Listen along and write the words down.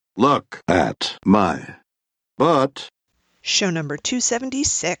Look at my butt. Show number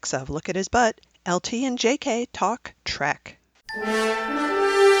 276 of Look at His Butt. LT and JK talk Trek.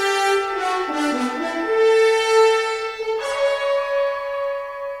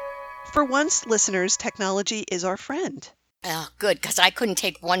 For once, listeners, technology is our friend. Oh, good, because I couldn't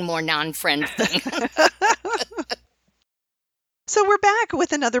take one more non-friend thing. So we're back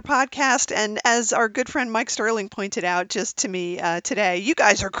with another podcast, and as our good friend Mike Sterling pointed out just to me today, you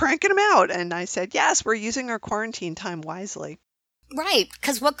guys are cranking them out. And I said, yes, we're using our quarantine time wisely. Right,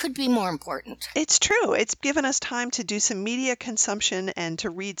 because what could be more important? It's true. It's given us time to do some media consumption and to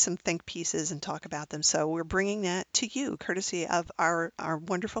read some think pieces and talk about them. So we're bringing that to you, courtesy of our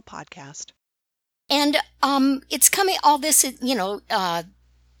wonderful podcast. And it's coming, all this,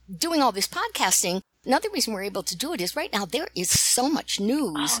 doing all this podcasting. Another reason we're able to do it is right now there is so much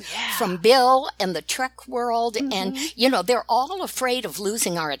news from Bill and the Trek world. And, they're all afraid of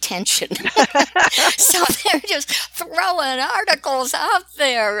losing our attention. So they're just throwing articles out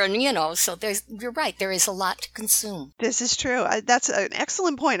there. And, so you're right. There is a lot to consume. This is true. That's an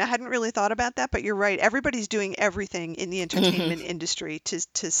excellent point. I hadn't really thought about that, but you're right. Everybody's doing everything in the entertainment industry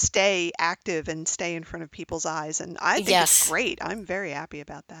to stay active and stay in front of people's eyes. And I think it's great. I'm very happy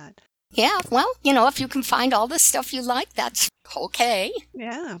about that. Yeah, well, if you can find all the stuff you like, that's okay.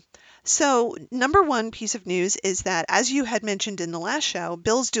 Yeah. So, number one piece of news is that, as you had mentioned in the last show,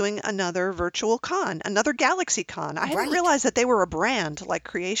 Bill's doing another virtual con, another Galaxy Con. I hadn't realized that they were a brand like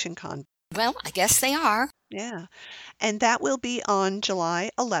Creation Con. Well, I guess they are. Yeah. And that will be on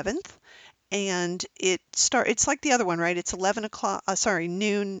July 11th. And it's like the other one, right? It's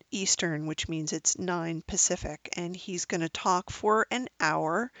noon Eastern, which means it's 9 Pacific. And he's going to talk for an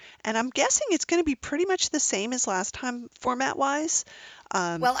hour. And I'm guessing it's going to be pretty much the same as last time format-wise.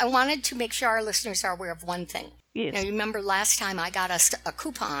 Well, I wanted to make sure our listeners are aware of one thing. Yes. Now, remember last time I got us a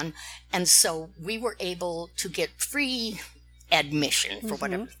coupon, and so we were able to get free admission for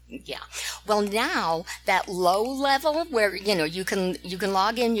whatever. Yeah. Well, now that low level where you can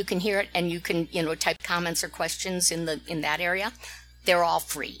log in, you can hear it, and you can type comments or questions in that area, they're all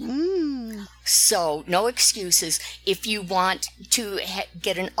free. So no excuses. If you want to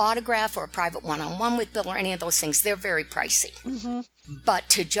get an autograph or a private one-on-one with Bill or any of those things, they're very pricey. But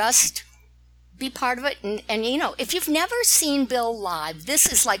to just be part of it, and if you've never seen Bill live, this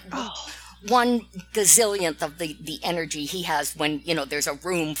is like one gazillionth of the energy he has when, there's a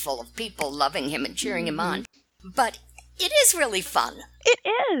room full of people loving him and cheering him on. But it is really fun. It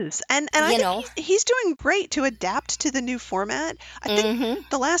is. And I think he's doing great to adapt to the new format. I think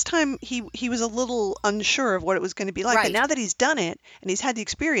the last time he was a little unsure of what it was going to be like. Right. But now that he's done it and he's had the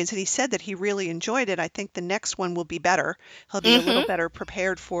experience and he said that he really enjoyed it, I think the next one will be better. He'll be a little better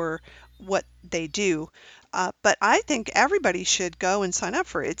prepared for what they do. But I think everybody should go and sign up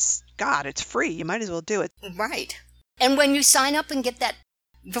for it. It's free. You might as well do it. Right. And when you sign up and get that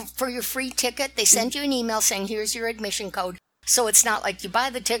for your free ticket, they send you an email saying, here's your admission code. So it's not like you buy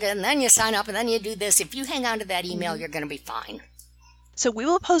the ticket and then you sign up and then you do this. If you hang on to that email, you're going to be fine. So we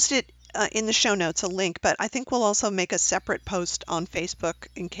will post it in the show notes, a link, but I think we'll also make a separate post on Facebook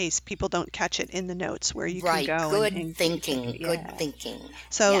in case people don't catch it in the notes where you can go. Good thinking. Good thinking.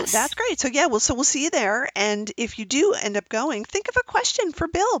 So that's great. So we'll see you there. And if you do end up going, think of a question for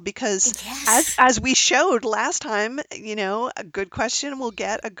Bill, because as we showed last time, a good question will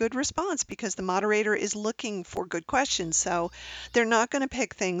get a good response because the moderator is looking for good questions. So they're not going to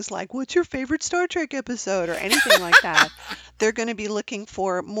pick things like, what's your favorite Star Trek episode or anything like that. They're going to be looking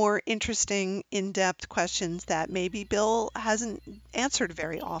for more interesting, in-depth questions that maybe Bill hasn't answered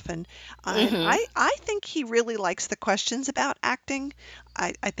very often. I think he really likes the questions about acting.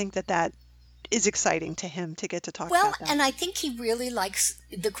 I think that is exciting to him to get to talk about that. Well, and I think he really likes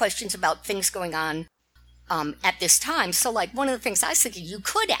the questions about things going on at this time. So, like, one of the things I was thinking you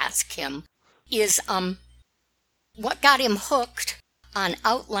could ask him is what got him hooked on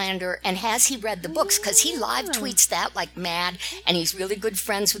Outlander, and has he read the books? Because he live tweets that like mad, and he's really good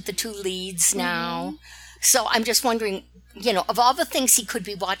friends with the two leads now. So I'm just wondering, of all the things he could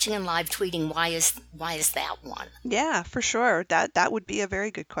be watching and live tweeting, why is that one? Yeah, for sure. That would be a very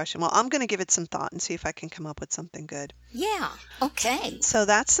good question. Well, I'm going to give it some thought and see if I can come up with something good. Yeah. Okay. So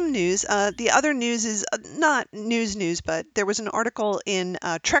that's some news. The other news is not news, but there was an article in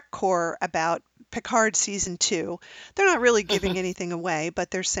TrekCore about Picard Season 2. They're not really giving anything away, but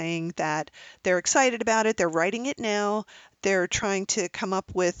they're saying that they're excited about it. They're writing it now. They're trying to come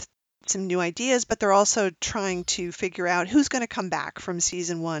up with some new ideas, but they're also trying to figure out who's going to come back from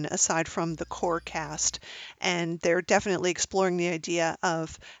season 1 aside from the core cast. And they're definitely exploring the idea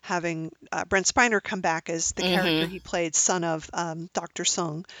of having Brent Spiner come back as the character he played, son of Dr.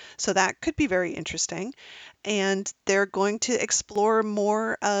 Sung. So that could be very interesting. And they're going to explore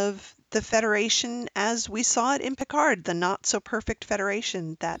more of the Federation as we saw it in Picard, the not so perfect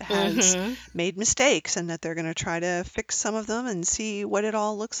Federation that has made mistakes, and that they're going to try to fix some of them and see what it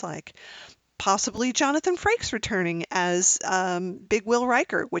all looks like. Possibly Jonathan Frakes returning as Big Will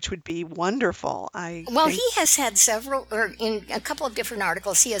Riker, which would be wonderful. Well, he has had several, or in a couple of different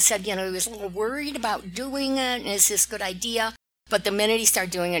articles, he has said, he was a little worried about doing it, and is this a good idea? But the minute he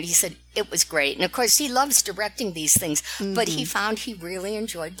started doing it, he said it was great. And of course, he loves directing these things, but he found he really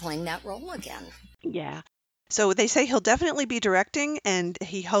enjoyed playing that role again. Yeah. So they say he'll definitely be directing, and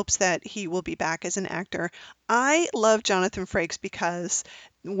he hopes that he will be back as an actor. I love Jonathan Frakes because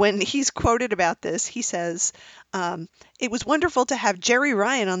when he's quoted about this, he says, it was wonderful to have Jerry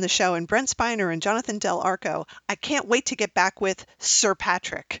Ryan on the show and Brent Spiner and Jonathan Del Arco. I can't wait to get back with Sir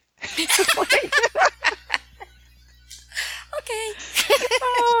Patrick. Okay.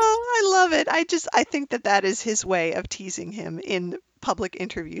 Oh, I love it. I think that is his way of teasing him in public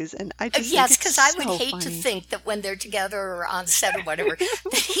interviews, and I just yes, because I would so hate funny to think that when they're together or on set or whatever,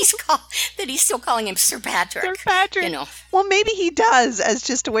 that he's still calling him Sir Patrick. Sir Patrick. Well, maybe he does as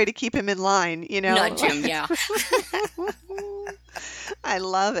just a way to keep him in line. Nudge him, yeah. I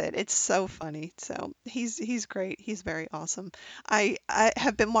love it. It's so funny. So he's great. He's very awesome. I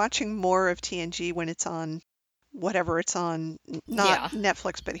have been watching more of TNG when it's on. Whatever it's on, not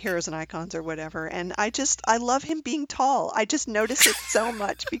Netflix, but Heroes and Icons or whatever. And I love him being tall. I just notice it so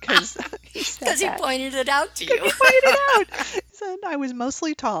much because he pointed it out to you. He pointed it out. He said I was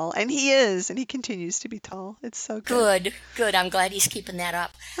mostly tall, and he is, and he continues to be tall. It's so good. Good. I'm glad he's keeping that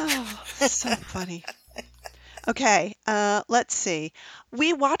up. Oh, so funny. Okay, let's see.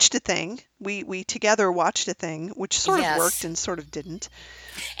 We watched a thing. We together watched a thing, which sort of worked and sort of didn't.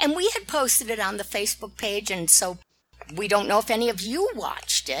 And we had posted it on the Facebook page, and so we don't know if any of you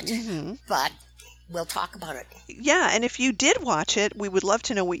watched it, but we'll talk about it. Yeah, and if you did watch it, we would love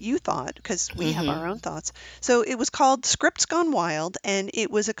to know what you thought, because we have our own thoughts. So it was called Scripts Gone Wild, and it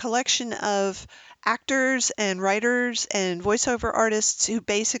was a collection of actors and writers and voiceover artists who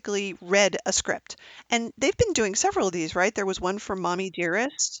basically read a script. And they've been doing several of these, right? There was one for Mommy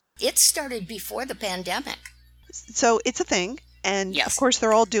Dearest. It started before the pandemic. So it's a thing. And yes. Of course,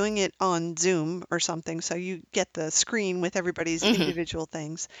 they're all doing it on Zoom or something. So you get the screen with everybody's individual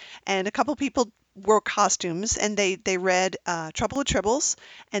things. And a couple people wore costumes, and they read Trouble with Tribbles.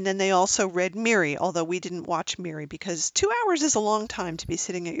 And then they also read Miri, although we didn't watch Miri because 2 hours is a long time to be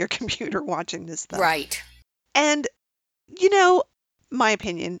sitting at your computer watching this stuff. Right. And, my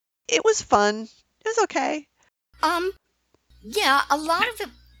opinion, it was fun. It was okay. Yeah, a lot of it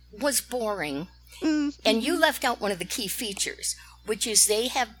was boring. And you left out one of the key features, which is they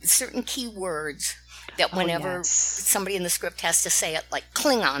have certain key words that whenever somebody in the script has to say it, like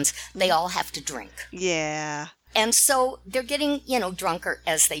Klingons, they all have to drink. Yeah. And so they're getting, drunker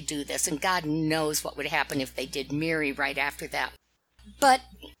as they do this. And God knows what would happen if they did Miri right after that. But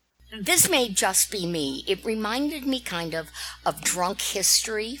this may just be me. It reminded me kind of drunk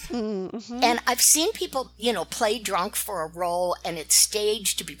history. And I've seen people, play drunk for a role, and it's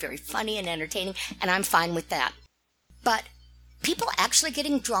staged to be very funny and entertaining, and I'm fine with that. But people actually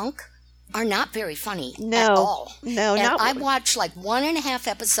getting drunk are not very funny at all. No, and not I watched like 1.5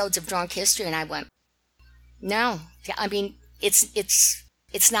 episodes of Drunk History, and I went, no. I mean,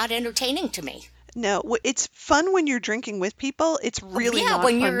 it's not entertaining to me. No, it's fun when you're drinking with people. It's really not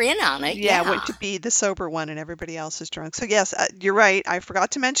when fun. You're in on it. To be the sober one and everybody else is drunk. So yes, you're right. I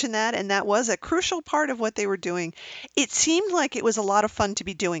forgot to mention that, and that was a crucial part of what they were doing. It seemed like it was a lot of fun to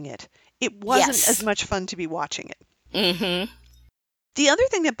be doing it. It wasn't as much fun to be watching it. The other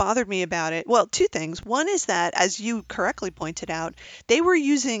thing that bothered me about it, well, two things. One is that, as you correctly pointed out, they were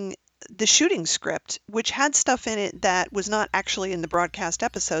using the shooting script, which had stuff in it that was not actually in the broadcast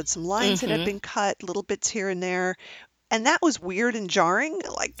episode. Some lines that had been cut, little bits here and there. And that was weird and jarring.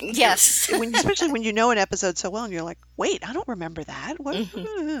 Like, yes. Especially when you know an episode so well and you're like, wait, I don't remember that. What?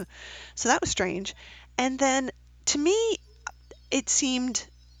 So that was strange. And then to me, it seemed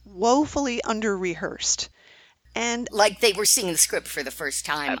woefully under-rehearsed. And like they were seeing the script for the first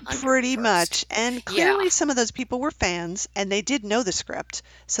time. Pretty much. And clearly some of those people were fans and they did know the script.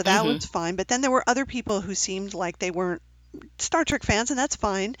 So that was fine. But then there were other people who seemed like they weren't Star Trek fans, and that's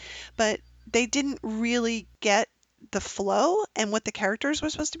fine. But they didn't really get the flow and what the characters were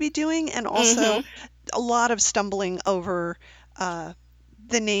supposed to be doing. And also a lot of stumbling over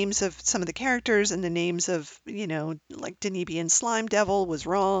the names of some of the characters and the names of, like Danubian Slime Devil was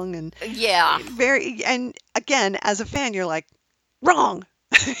wrong, and Yeah. and again, as a fan, you're like, wrong.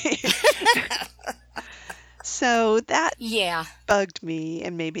 So that Yeah. bugged me,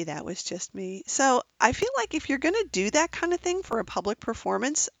 and maybe that was just me. So I feel like if you're going to do that kind of thing for a public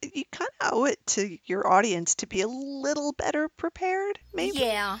performance, you kind of owe it to your audience to be a little better prepared, maybe.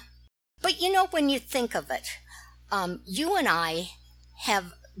 Yeah. But when you think of it, you and I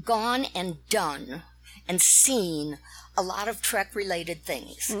have gone and done and seen a lot of Trek related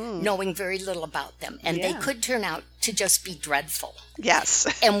things, knowing very little about them. And they could turn out to just be dreadful. Yes.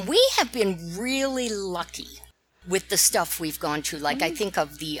 And we have been really lucky with the stuff we've gone to. Like, I think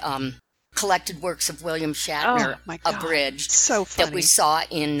of the collected works of William Shatner, Oh my God. Abridged, So funny. that we saw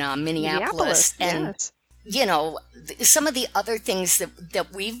in Minneapolis. And, yes. some of the other things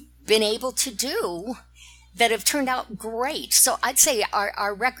that we've been able to do that have turned out great. So I'd say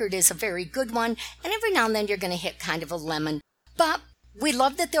our record is a very good one, and every now and then you're going to hit kind of a lemon. But we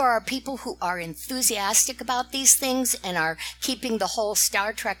love that there are people who are enthusiastic about these things and are keeping the whole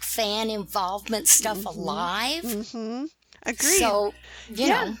Star Trek fan involvement stuff alive. Mm-hmm. Agreed. So,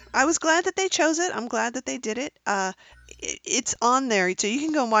 I was glad that they chose it. I'm glad that they did it. It's on there, so you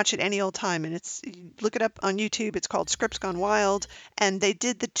can go and watch it any old time. And look it up on YouTube. It's called Scripts Gone Wild, and they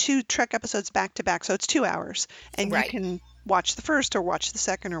did the 2 Trek episodes back to back, so it's 2 hours, and Right. you can watch the first or watch the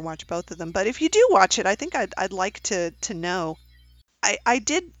second or watch both of them. But if you do watch it, I think I'd like to know. I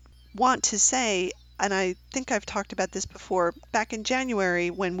did want to say, and I think I've talked about this before, back in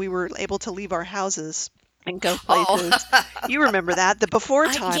January when we were able to leave our houses and go places. You remember that, the before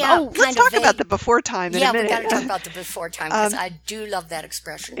time. yeah, let's kind of talk about vague. the before time in Yeah, a we minute. got to talk about the before time, because I do love that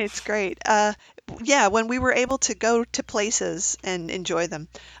expression. It's great. When we were able to go to places and enjoy them,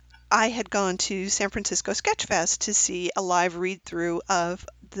 I had gone to San Francisco Sketch Fest to see a live read-through of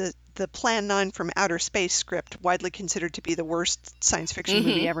the Plan 9 from Outer Space script, widely considered to be the worst science fiction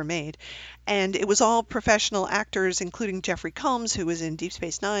movie ever made. And it was all professional actors, including Jeffrey Combs, who was in Deep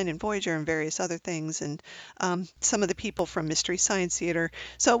Space Nine and Voyager and various other things, and some of the people from Mystery Science Theater.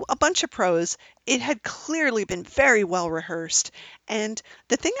 So a bunch of pros. It had clearly been very well rehearsed. And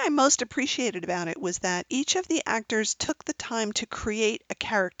the thing I most appreciated about it was that each of the actors took the time to create a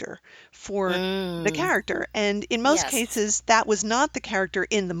character for the character. And in most Yes. cases, that was not the character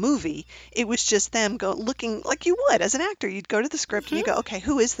in the movie. It was just them looking like you would as an actor. You'd go to the script and you go, okay,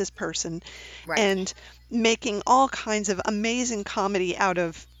 who is this person? Right. And making all kinds of amazing comedy out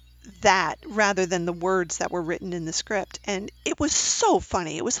of that rather than the words that were written in the script. And it was so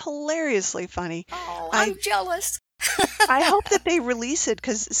funny. It was hilariously funny. Oh, I- I'm jealous. I hope that they release it,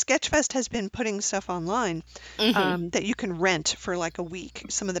 because Sketchfest has been putting stuff online that you can rent for like a week.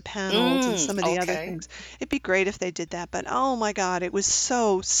 Some of the panels and some of the other okay. things. It'd be great if they did that. But oh my God, it was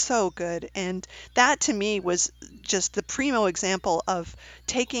so, so good. And that to me was just the primo example of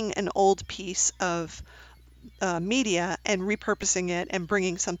taking an old piece of media and repurposing it and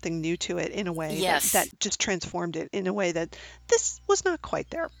bringing something new to it in a way Yes. that just transformed it in a way that this was not quite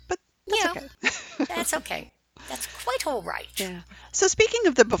there. But that's Yeah. okay. That's okay. That's quite all right. Yeah. So speaking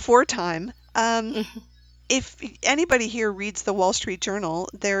of the before time, if anybody here reads the Wall Street Journal,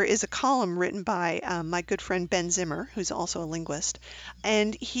 there is a column written by my good friend Ben Zimmer, who's also a linguist,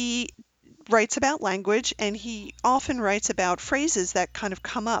 and he writes about language, and he often writes about phrases that kind of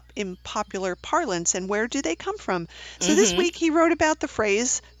come up in popular parlance, and where do they come from? So this week he wrote about the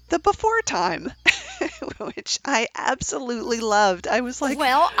phrase the before time, which I absolutely loved. I was like,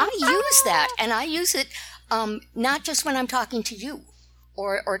 Well, I use that, and I use it not just when I'm talking to you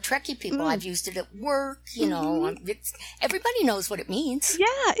or Trekkie people. I've used it at work. Everybody knows what it means.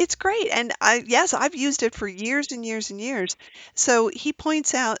 yeah, it's great. And I've used it for years and years and years. So he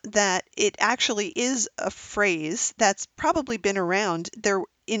points out that it actually is a phrase that's probably been around.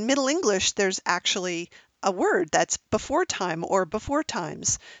 In Middle English, there's actually a word that's before time or before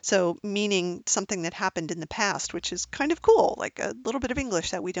times. So meaning something that happened in the past, which is kind of cool, like a little bit of English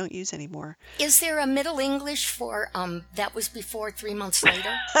that we don't use anymore. Is there a Middle English for that was before 3 months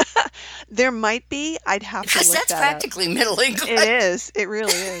later? There might be. I'd have to Because look that's that up. practically Middle English. It is. It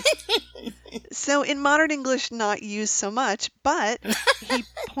really is. So in modern English, not used so much, but he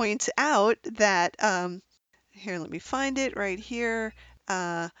points out that, here, let me find it right here.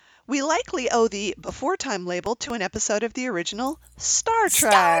 We likely owe the before time label to an episode of the original Star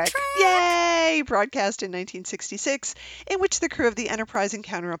Trek. Trek! Yay! Broadcast in 1966, in which the crew of the Enterprise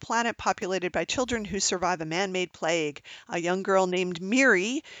encounter a planet populated by children who survive a man-made plague. A young girl named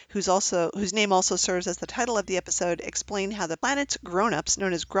Miri, whose name also serves as the title of the episode, explained how the planet's grown-ups,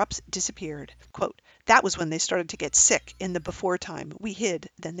 known as Grups, disappeared. Quote, that was when they started to get sick in the before time. We hid,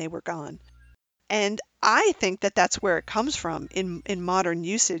 then they were gone. And I think that that's where it comes from in modern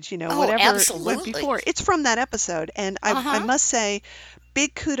usage, Oh, whatever went absolutely. before. It's from that episode. And I Uh-huh. must say,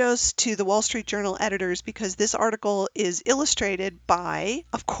 big kudos to the Wall Street Journal editors, because this article is illustrated by,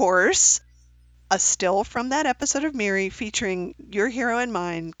 of course, a still from that episode of Miri featuring your hero and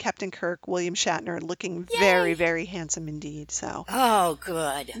mine, Captain Kirk, William Shatner, looking very, Yay. very handsome indeed. So, Oh,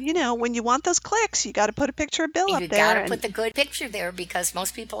 good. when you want those clicks, you got to put a picture of Bill up You there. got to And put the good picture there because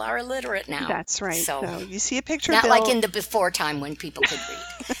most people are illiterate now. that's right. So, So you see a picture of not Bill. like in the before time when people could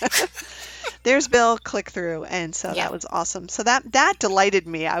read. There's Bill, click through. And so Yeah. that was awesome. So that delighted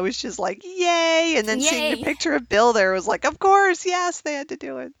me. I was just like, yay. And then seeing the Yay. picture of Bill there was like, of course, yes, they had to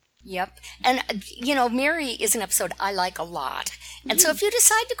do it. Yep. And, Mary is an episode I like a lot. And so if you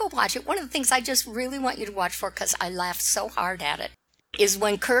decide to go watch it, one of the things I just really want you to watch for, because I laughed so hard at it, is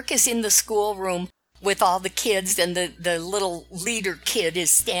when Kirk is in the schoolroom with all the kids and the little leader kid is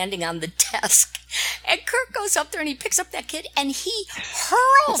standing on the desk. And Kirk goes up there and he picks up that kid and he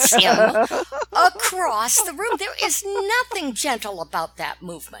hurls him across the room. There is nothing gentle about that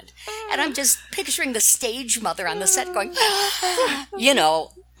movement. And I'm just picturing the stage mother on the set going,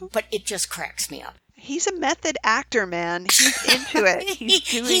 but it just cracks me up. He's a method actor, man. He's into it.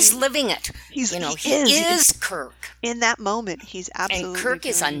 He's living it. He He is Kirk. in that moment. He's absolutely And Kirk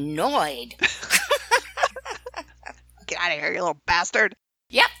is doing it. annoyed. Get out of here, you little bastard.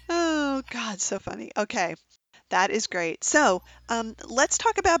 Yep. Oh, God, so funny. Okay, that is great. So let's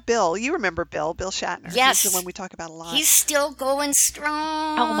talk about Bill. You remember Bill Shatner. Yes. He's the one we talk about a lot. He's still going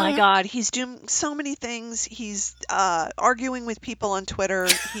strong. Oh my God, he's doing so many things. He's arguing with people on Twitter.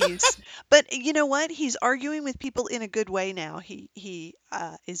 But you know what? He's arguing with people in a good way now. He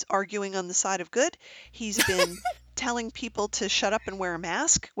is arguing on the side of good. He's been telling people to shut up and wear a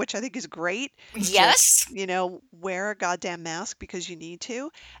mask, which I think is great. Yes. Just, wear a goddamn mask because you need to.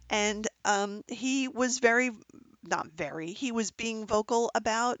 And he was he was being vocal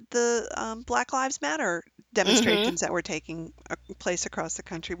about the Black Lives Matter demonstrations that were taking place across the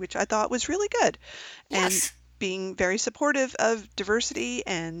country, which I thought was really good. Yes. And being very supportive of diversity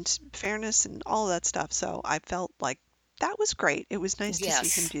and fairness and all of that stuff. So I felt like that was great. It was nice to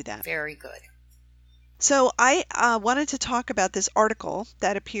see him do that. Very good. So I wanted to talk about this article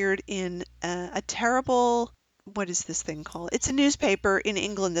that appeared in a terrible, what is this thing called? It's a newspaper in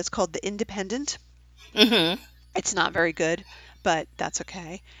England that's called The Independent. Mm-hmm. It's not very good, but that's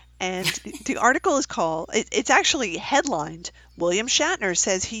okay. And the article is called, it's actually headlined, William Shatner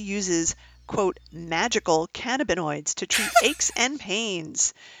says he uses, quote, magical cannabinoids to treat aches and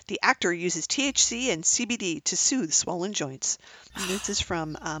pains. The actor uses THC and CBD to soothe swollen joints. And this is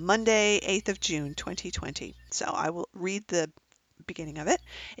from Monday, 8th of June, 2020. So I will read the beginning of it.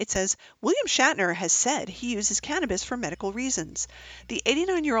 It says, William Shatner has said he uses cannabis for medical reasons. The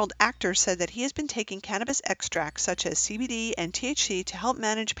 89-year-old actor said that he has been taking cannabis extracts such as CBD and THC to help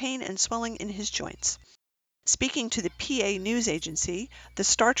manage pain and swelling in his joints. Speaking to the PA news agency, the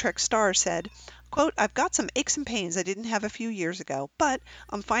Star Trek star said, quote, I've got some aches and pains I didn't have a few years ago, but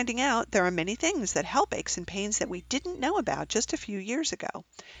I'm finding out there are many things that help aches and pains that we didn't know about just a few years ago.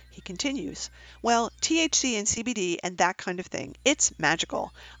 He continues, well, THC and CBD and that kind of thing, it's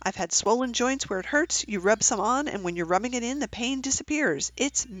magical. I've had swollen joints where it hurts, you rub some on, and when you're rubbing it in, the pain disappears.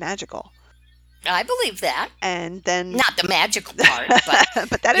 It's magical. I believe that. And then... Not the magical part, but,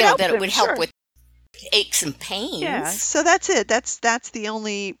 but that, it that it would help sure. with aches and pains. Yeah, so that's it. That's the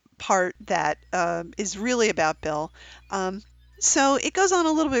only part that is really about Bill. So it goes on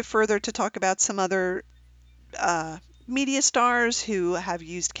a little bit further to talk about some other media stars who have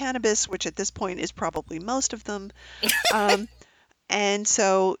used cannabis, which at this point is probably most of them. And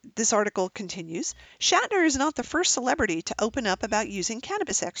so this article continues. Shatner is not the first celebrity to open up about using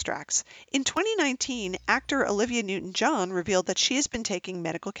cannabis extracts. In 2019, actor Olivia Newton-John revealed that she has been taking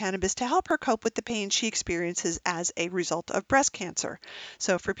medical cannabis to help her cope with the pain she experiences as a result of breast cancer.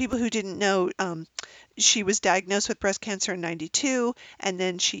 So for people who didn't know, she was diagnosed with breast cancer in 92, and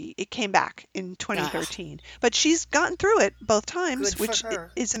then it came back in 2013. But she's gotten through it both times, which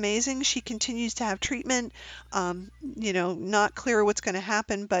is amazing. She continues to have treatment, not clear what's going to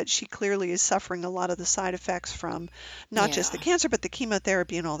happen, but she clearly is suffering a lot of the side effects from not just the cancer, but the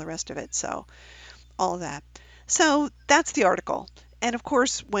chemotherapy and all the rest of it. So all of that. So that's the article. And of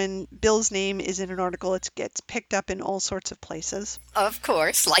course, when Bill's name is in an article, it gets picked up in all sorts of places. Of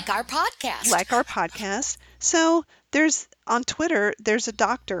course, like our podcast. So on Twitter, there's a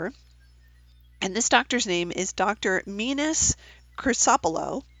doctor, and this doctor's name is Dr. Minas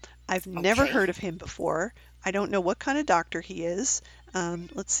Chrysopoulou. I've never heard of him before. I don't know what kind of doctor he is.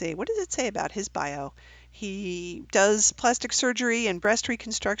 Let's see, what does it say about his bio? He does plastic surgery and breast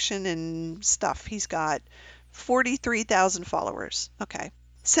reconstruction and stuff. He's got 43,000 followers. Okay.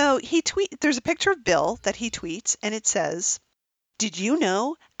 So there's a picture of Bill that he tweets, and it says, "Did you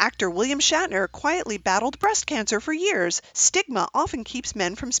know actor William Shatner quietly battled breast cancer for years? Stigma often keeps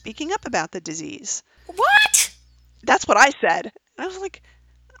men from speaking up about the disease." What? That's what I said. I was like,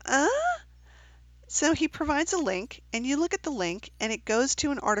 So he provides a link, and you look at the link, and it goes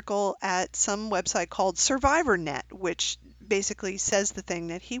to an article at some website called SurvivorNet, which basically says the thing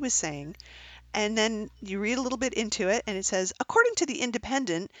that he was saying. And then you read a little bit into it, and it says, according to The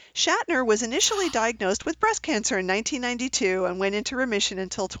Independent, Shatner was initially diagnosed with breast cancer in 1992 and went into remission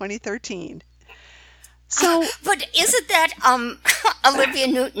until 2013. So, but isn't that Olivia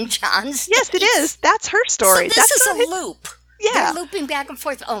Newton-John's? Yes, it is. That's her story. So this is a loop. Yeah. They're looping back and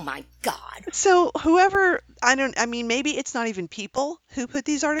forth. Oh my God. So maybe it's not even people who put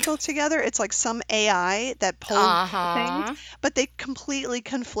these articles together. It's like some AI that pulled things, but they completely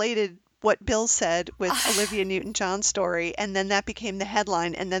conflated what Bill said with Olivia Newton-John's story, and then that became the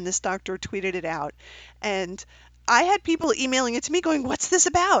headline, and then this doctor tweeted it out. And I had people emailing it to me going, "What's this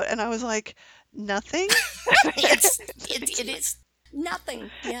about?" And I was like, "Nothing." It is nothing.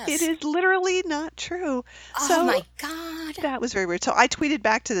 Yes. It is literally not true. Oh my God. That was very weird. So I tweeted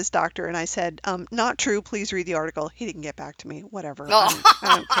back to this doctor and I said, "Not true. Please read the article." He didn't get back to me. Whatever. I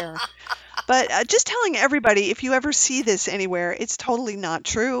don't care. But just telling everybody, if you ever see this anywhere, it's totally not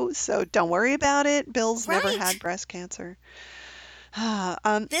true. So don't worry about it. Bill's never had breast cancer.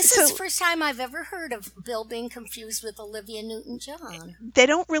 This is the first time I've ever heard of Bill being confused with Olivia Newton-John. They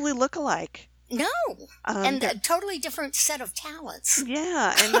don't really look alike. No, and a totally different set of talents.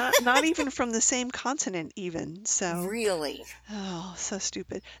 Yeah, and not even from the same continent even. So really, so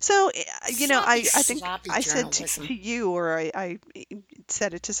stupid. So I think I said to you, or I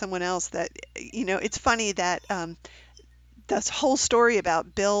said it to someone else, that it's funny that this whole story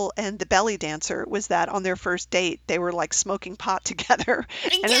about Bill and the belly dancer was that on their first date they were like smoking pot together,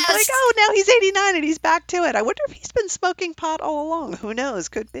 and it's like, oh, now he's 89 and he's back to it. I wonder if he's been smoking pot all along. Who knows?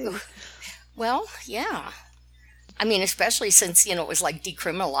 Could be. Well, yeah. I mean, especially since, it was like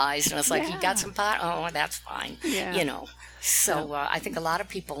decriminalized and it's like, you got some pot? Oh, that's fine. Yeah. So I think a lot of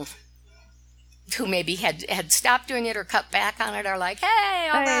people who maybe had stopped doing it or cut back on it are like, hey,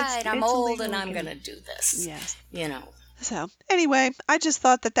 all right, I'm old and I'm going to do this. Yes. So anyway, I just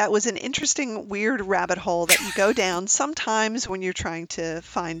thought that was an interesting, weird rabbit hole that you go down sometimes when you're trying to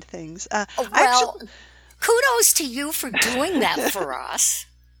find things. Kudos to you for doing that for us.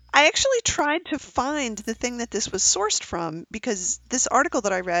 I actually tried to find the thing that this was sourced from, because this article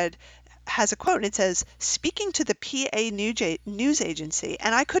that I read has a quote, and it says, "Speaking to the PA news agency,"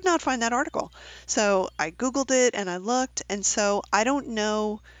 and I could not find that article. So I Googled it and I looked, and so I don't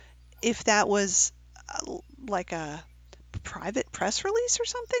know if that was like a private press release or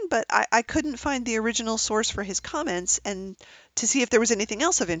something, but I couldn't find the original source for his comments and to see if there was anything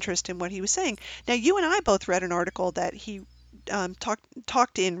else of interest in what he was saying. Now, you and I both read an article that he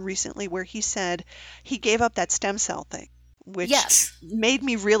talked in recently where he said he gave up that stem cell thing, which made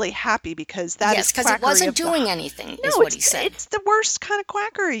me really happy, because that is quackery. Because it wasn't doing anything, is what he said. It's the worst kind of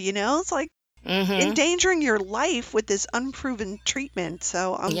quackery, It's like endangering your life with this unproven treatment.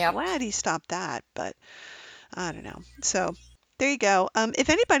 So I'm glad he stopped that, but I don't know. So there you go. If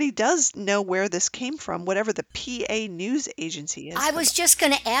anybody does know where this came from, whatever the PA news agency is. I was just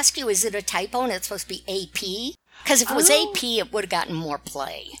going to ask you, is it a typo and it's supposed to be AP? Because if it was AP, it would have gotten more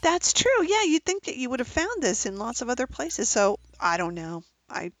play. That's true. Yeah, you'd think that you would have found this in lots of other places. So I don't know.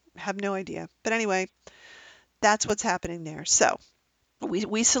 I have no idea. But anyway, that's what's happening there. So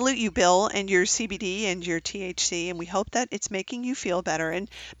we salute you, Bill, and your CBD and your THC, and we hope that it's making you feel better. And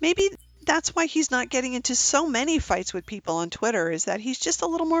maybe that's why he's not getting into so many fights with people on Twitter, is that he's just a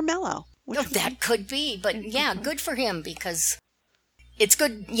little more mellow. That could be. But yeah, good for him, because it's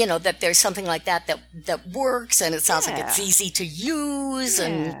good, that there's something like that works, and it sounds like it's easy to use.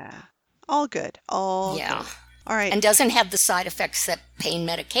 And all good. All good. All right. And doesn't have the side effects that pain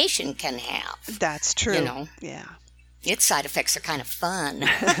medication can have. That's true. Yeah. Its side effects are kind of fun.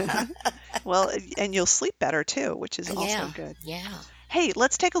 Well, and you'll sleep better too, which is also good. Yeah. Hey,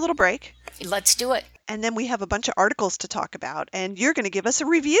 let's take a little break. Let's do it. And then we have a bunch of articles to talk about, and you're going to give us a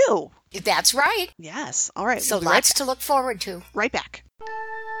review. That's right. Yes. All right. So lots to look forward to. Right back.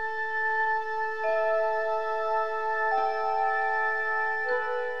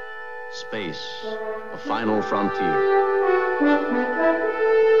 Space, a final frontier.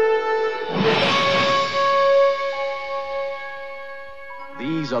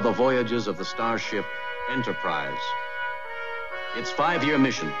 These are the voyages of the starship Enterprise. its 5-year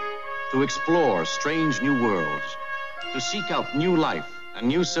mission to explore strange new worlds, to seek out new life and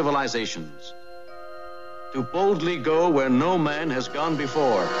new civilizations, to boldly go where no man has gone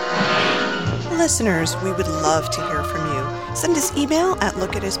before. Listeners, we would love to hear from you. Send us email at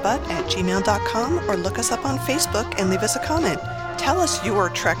lookathisbutt@gmail.com or look us up on Facebook and leave us a comment. Tell us your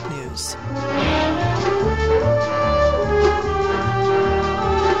Trek news.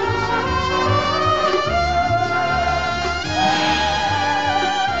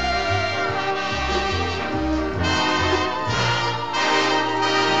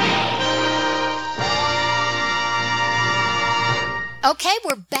 Okay,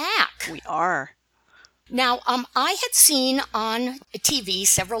 we're back. We are. Now, I had seen on TV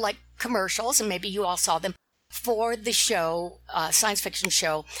several commercials, and maybe you all saw them, for the show, science fiction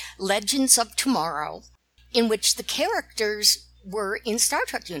show, Legends of Tomorrow, in which the characters were in Star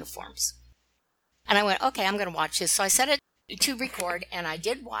Trek uniforms. And I went, okay, I'm going to watch this. So I set it to record, and I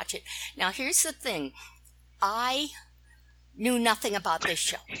did watch it. Now, here's the thing. I knew nothing about this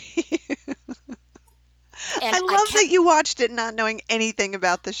show. And I love that you watched it not knowing anything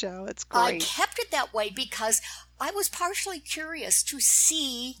about the show. It's great. I kept it that way because I was partially curious to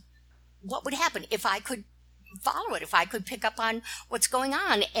see what would happen if I could follow it, if I could pick up on what's going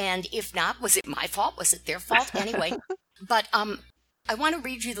on. And if not, was it my fault? Was it their fault? Anyway, but I want to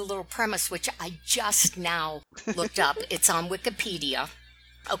read you the little premise, which I just now looked up. It's on Wikipedia.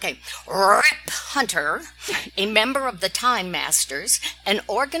 Okay, Rip Hunter, a member of the Time Masters, an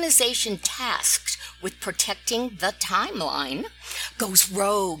organization tasked with protecting the timeline, goes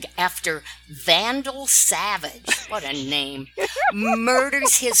rogue after Vandal Savage, what a name,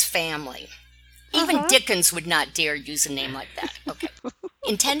 murders his family. Even Dickens would not dare use a name like that. Okay.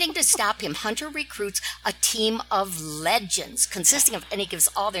 Intending to stop him, Hunter recruits a team of legends consisting of, and he gives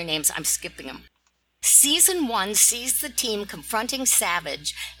all their names, I'm skipping them. Season 1 sees the team confronting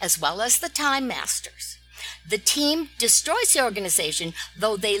Savage as well as the Time Masters. The team destroys the organization,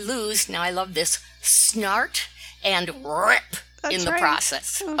 though they lose, now I love this, Snart and Rip in the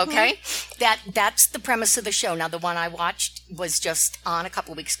process. Okay? That's the premise of the show. Now, the one I watched was just on a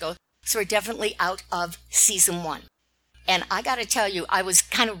couple of weeks ago, so we're definitely out of season 1. And I got to tell you, I was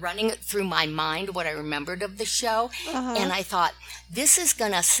kind of running it through my mind, what I remembered of the show, and I thought, this is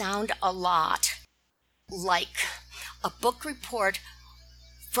going to sound a lot like a book report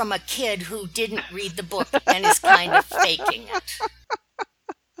from a kid who didn't read the book and is kind of faking it.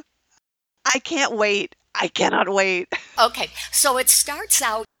 I can't wait. I cannot wait. Okay, so it starts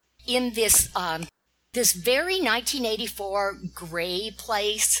out in this this very 1984 gray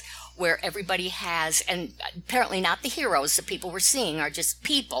place where everybody has, and apparently not the heroes, the people we're seeing are just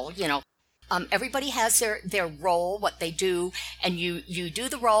people, you know. Everybody has their role, what they do, and you do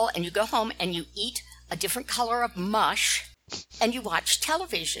the role and you go home and you eat a different color of mush and you watch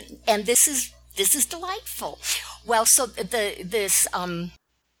television. And this is delightful. Well, so this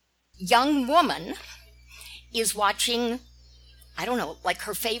young woman is watching, I don't know, like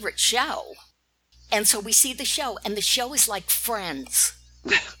her favorite show. And so we see the show, and the show is like Friends.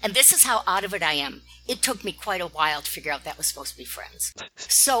 And this is how out of it I am. It took me quite a while to figure out that was supposed to be Friends.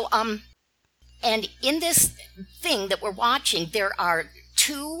 So, and in this thing that we're watching, there are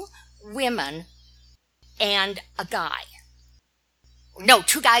 2 women and a guy. No,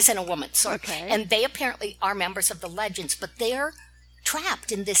 2 guys and a woman. Sorry. Okay. And they apparently are members of the Legends, but they're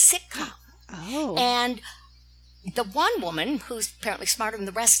trapped in this sitcom. Oh. And the one woman, who's apparently smarter than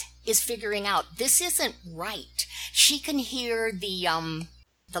the rest, is figuring out this isn't right. She can hear the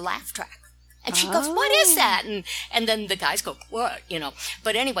laugh track. And she goes, what is that? And then the guys go, what? You know.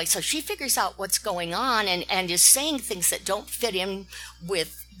 But anyway, so she figures out what's going on and is saying things that don't fit in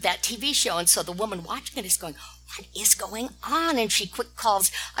with that TV show. And so the woman watching it is going, what is going on? And she quick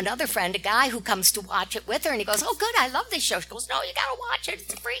calls another friend, a guy who comes to watch it with her. And he goes, oh, good, I love this show. She goes, no, you got to watch it.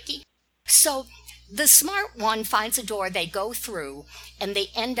 It's freaky. So the smart one finds a door they go through, and they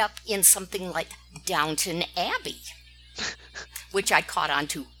end up in something like Downton Abbey, which I caught on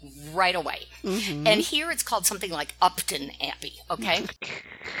to right away. Mm-hmm. And here it's called something like Upton Abbey, okay?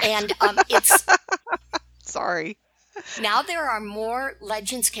 And it's... Sorry. Now there are more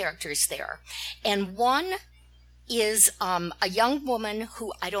Legends characters there. And one is a young woman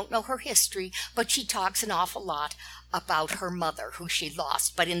who, I don't know her history, but she talks an awful lot about her mother, who she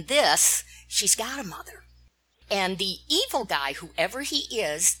lost. But in this, she's got a mother. And the evil guy, whoever he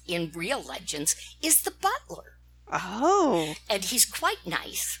is in real Legends, is the butler. Oh. And he's quite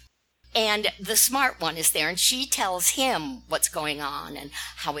nice. And the smart one is there, and she tells him what's going on and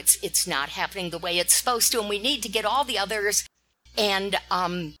how it's not happening the way it's supposed to, and we need to get all the others and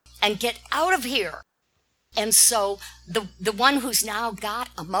get out of here. And so the one who's now got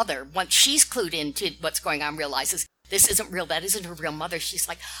a mother, once she's clued into what's going on, realizes this isn't real, that isn't her real mother. She's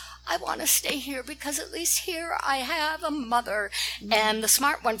like, I want to stay here because at least here I have a mother. And the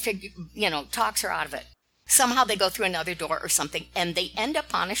smart one talks her out of it. Somehow they go through another door or something, and they end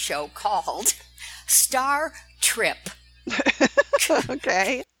up on a show called Star Trip.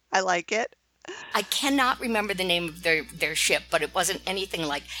 Okay, I like it. I cannot remember the name of their ship, but it wasn't anything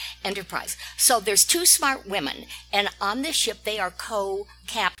like Enterprise. So there's two smart women, and on this ship they are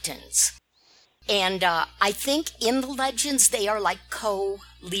co-captains. And I think in the Legends they are like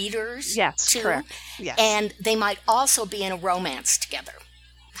co-leaders. Yes, too. correct. Yes. And they might also be in a romance together.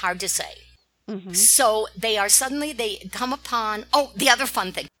 Hard to say. Mm-hmm. So they come upon, the other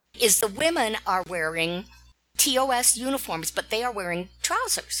fun thing is the women are wearing TOS uniforms, but they are wearing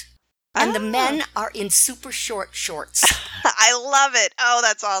trousers. And the men are in super short shorts. I love it. Oh,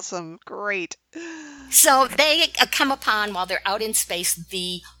 that's awesome. Great. So they come upon, while they're out in space,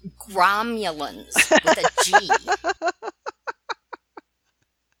 the Gromulans with a G.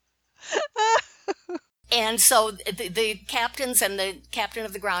 And so the captains and the captain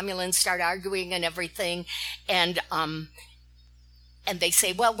of the Gromulans start arguing and everything. And they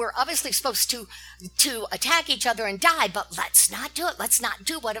say, well, we're obviously supposed to attack each other and die, but let's not do it. Let's not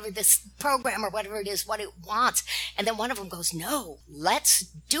do whatever this program or whatever it is, what it wants. And then one of them goes, no, let's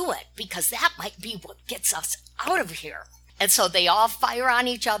do it, because that might be what gets us out of here. And so they all fire on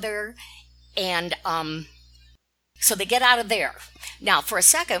each other, and so they get out of there. Now, for a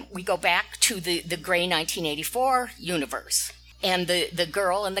second, we go back to the gray 1984 universe. And the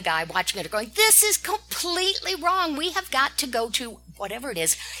girl and the guy watching it are going, this is completely wrong. We have got to go to whatever it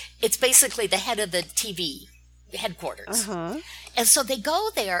is. It's basically the head of the TV headquarters. Uh-huh. And so they go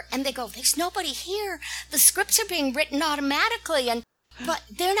there and they go, there's nobody here. The scripts are being written automatically, but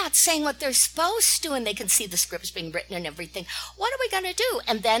they're not saying what they're supposed to, and they can see the scripts being written and everything. What are we going to do?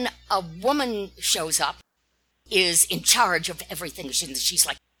 And then a woman shows up, is in charge of everything. She's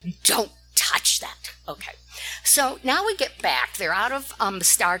like, don't touch that. Okay. So now we get back. They're out of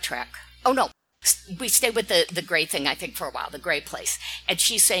Star Trek. Oh, no. We stay with the gray thing, I think, for a while, the gray place. And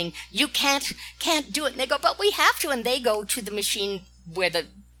she's saying, you can't do it. And they go, but we have to. And they go to the machine where the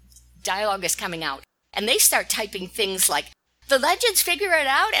dialogue is coming out. And they start typing things like, the Legends figure it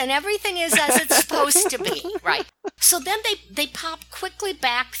out and everything is as it's supposed to be. Right. So then they pop quickly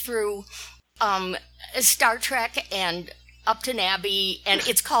back through Star Trek and Upton Abbey, and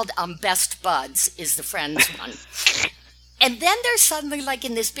it's called Best Buds is the Friends one. And then they're suddenly like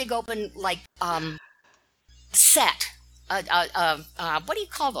in this big open set. What do you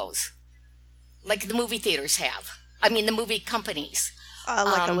call those? Like the movie theaters have. I mean, the movie companies.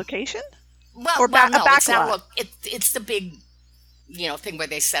 Like a location? Well, or no, a it's not. backlot? It's the big, thing where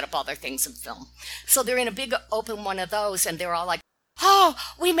they set up all their things and film. So they're in a big open one of those, and they're all like, oh,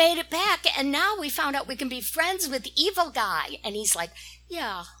 we made it back, and now we found out we can be friends with the evil guy. And he's like,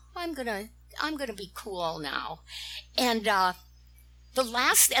 yeah, I'm gonna be cool now. And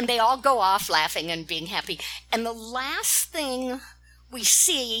and they all go off laughing and being happy. And the last thing we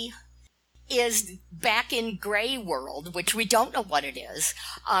see is back in Gray World, which we don't know what it is,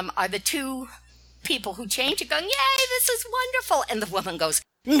 are the two people who change it going, yay, this is wonderful. And the woman goes,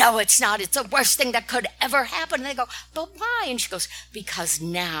 no, it's not. It's the worst thing that could ever happen. And they go, but why? And she goes, because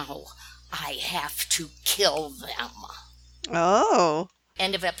now I have to kill them. Oh.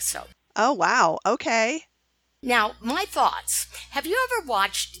 End of episode. Oh, wow. Okay. Now, my thoughts. Have you ever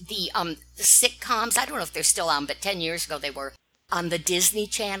watched the sitcoms? I don't know if they're still on, but 10 years ago they were on the Disney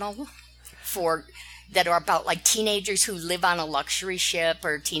Channel that are about like teenagers who live on a luxury ship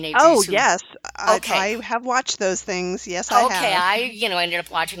or teenagers yes. Okay. I have watched those things. Yes, I have. Okay, I ended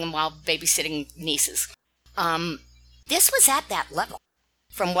up watching them while babysitting nieces. This was at that level.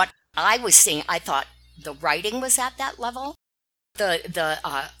 From what I was seeing, I thought the writing was at that level. The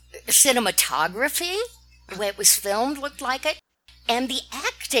cinematography, the way it was filmed looked like it, and the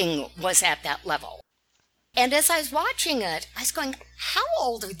acting was at that level. And as I was watching it, I was going, how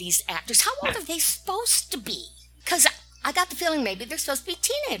old are these actors? How old are they supposed to be? Because I got the feeling maybe they're supposed to be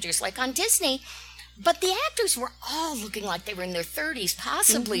teenagers, like on Disney. But the actors were all looking like they were in their 30s,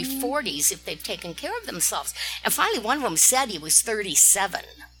 possibly 40s, if they've taken care of themselves. And finally, one of them said he was 37.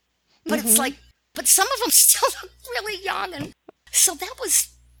 But it's like, but some of them still look really young. And so that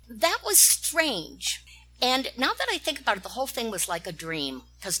was strange. And now that I think about it, the whole thing was like a dream,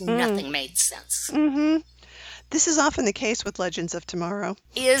 because nothing made sense. Mm-hmm. This is often the case with Legends of Tomorrow.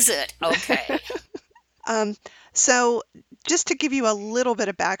 Is it? Okay. So just to give you a little bit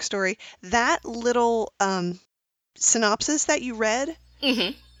of backstory, that little synopsis that you read,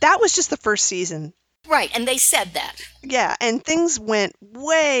 that was just the first season. Right, and they said that. Yeah, and things went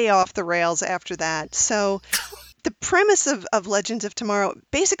way off the rails after that. So the premise of Legends of Tomorrow,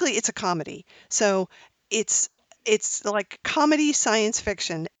 basically it's a comedy. So it's it's like comedy science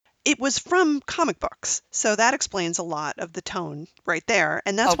fiction. It was from comic books. So that explains a lot of the tone right there.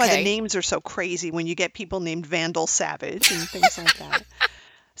 And that's why the Okay. names are so crazy when you get people named Vandal Savage and things like that.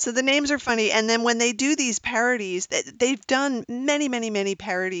 So the names are funny, and then when they do these parodies, they've done many, many, many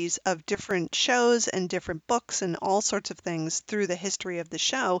parodies of different shows and different books and all sorts of things through the history of the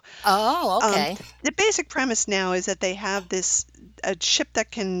show. Oh, okay. The basic premise now is that they have this a ship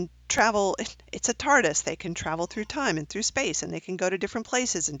that can travel. It's a TARDIS. They can travel through time and through space, and they can go to different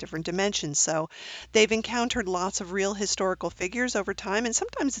places and different dimensions. So they've encountered lots of real historical figures over time, and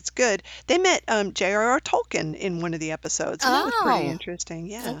sometimes it's good. They met J.R.R. Tolkien in one of the episodes, and that was pretty Oh, interesting.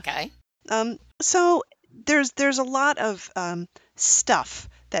 Yeah. okay. So there's a lot of stuff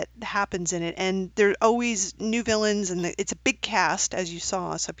that happens in it, and there are always new villains, and it's a big cast, as you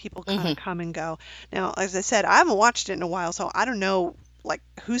saw, so people kind Hmm. of come and go. Now, as I said, I haven't watched it in a while, so I don't know like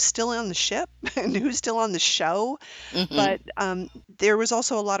who's still on the ship and who's still on the show. Hmm. But there was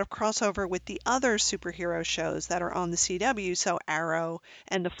also a lot of crossover with the other superhero shows that are on the CW, so Arrow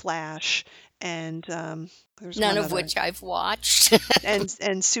and The Flash, and there's None one of other, which I've watched. and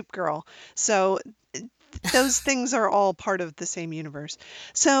Supergirl. So those things are all part of the same universe.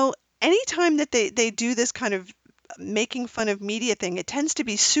 So anytime that they do this kind of making fun of media thing, it tends to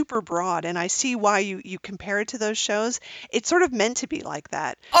be super broad, and I see why you compare it to those shows. It's sort of meant to be like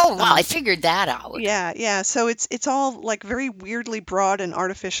that. Oh, well, I Um, figured that out. yeah, yeah. So it's all like very weirdly broad and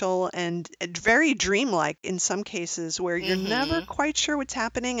artificial and very dreamlike in some cases where you're never Hmm. quite sure what's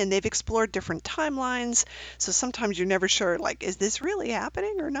happening, and they've explored different timelines. So sometimes you're never sure, like, is this really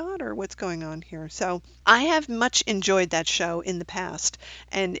happening or not, or what's going on here? So I have much enjoyed that show in the past,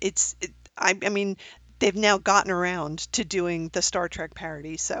 and I mean, they've now gotten around to doing the Star Trek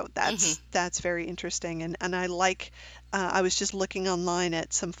parody, so Hmm. that's very interesting, and I like. I was just looking online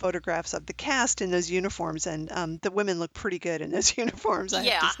at some photographs of the cast in those uniforms, and the women look pretty good in those uniforms, I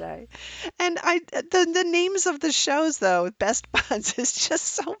have to Yeah. say. And the names of the shows though, Best Buds is just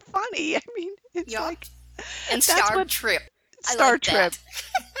so funny. I mean, it's Yep. like And that's Star what Trip. I Star like Trek. that.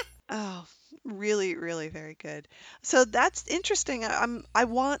 Oh, really, really very good. So that's interesting. I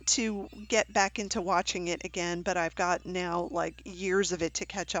want to get back into watching it again, but I've got now like years of it to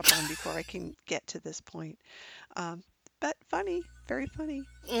catch up on before I can get to this point. Um, but funny, very funny.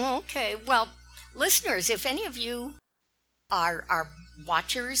 Okay. Well, listeners, if any of you are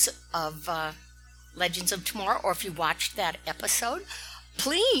watchers of Legends of Tomorrow, or if you watched that episode,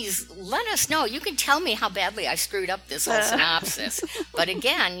 please let us know. You can tell me how badly I screwed up this whole synopsis. But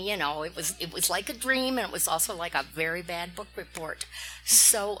again, it was like a dream, and it was also like a very bad book report.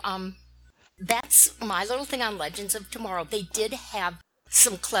 So that's my little thing on Legends of Tomorrow. They did have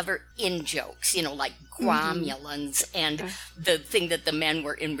some clever in jokes, like Hmm. Gromulans, and the thing that the men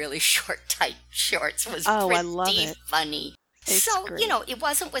were in really short, tight shorts was Oh, I love pretty it. funny. It's So, great. it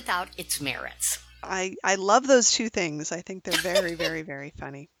wasn't without its merits. I love those two things. I think they're very, very, very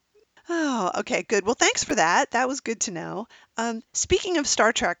funny. Oh, okay, good. Well, thanks for that. That was good to know. Speaking of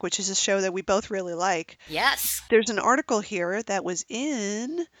Star Trek, which is a show that we both really like, Yes. there's an article here that was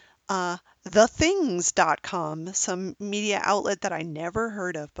in thethings.com, some media outlet that I never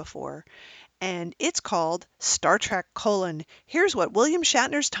heard of before. And it's called Star Trek: Here's what William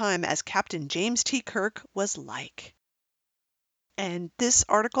Shatner's time as Captain James T. Kirk was like. And this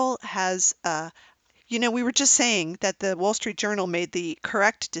article has we were just saying that the Wall Street Journal made the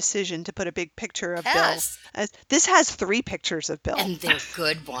correct decision to put a big picture of Bill. Yes. This has 3 pictures of Bill. And they're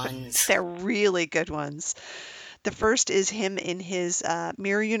good ones. They're really good ones. The first is him in his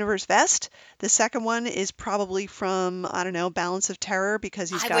Mirror Universe vest. The second one is probably from, I don't know, Balance of Terror, because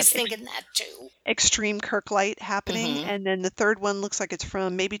he's I got was thinking that too. extreme Kirk light happening. Hmm. And then the third one looks like it's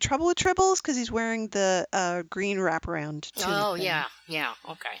from maybe Trouble with Tribbles, because he's wearing the green wraparound tunic Oh, thing. yeah. Yeah.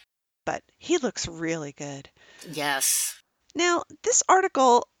 Okay. But he looks really good. Yes. Now, this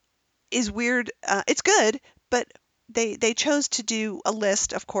article is weird. It's good, but they chose to do a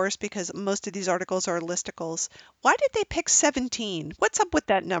list, of course, because most of these articles are listicles. Why did they pick 17? What's up with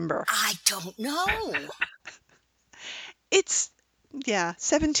that number? I don't know. It's, yeah,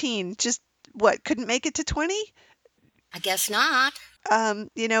 17. Just what, couldn't make it to 20? I guess not.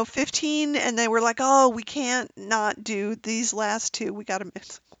 15, and they were like, oh, we can't not do these last 2. We got to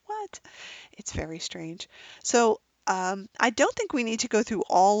miss. What? It's very strange. So, I don't think we need to go through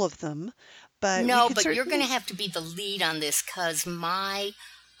all of them, but we No, could but you're going certainly. to have to be the lead on this because my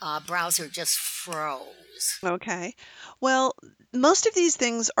browser just froze. Okay. Well, most of these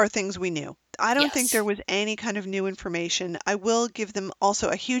things are things we knew. I don't think there Yes. was any kind of new information. I will give them also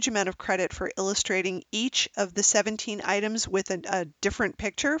a huge amount of credit for illustrating each of the 17 items with a different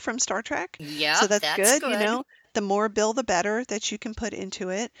picture from Star Trek. So Yep, that's that's good, good. The more Bill, the better that you can put into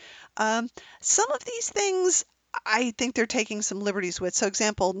it. Um, some of these things I think they're taking some liberties with. So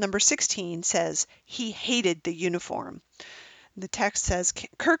example, number 16 says he hated the uniform. The text says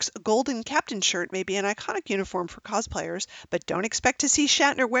Kirk's golden captain shirt may be an iconic uniform for cosplayers, but don't expect to see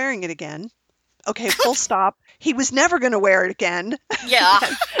Shatner wearing it again. Okay, full stop. He was never going to wear it again. Yeah.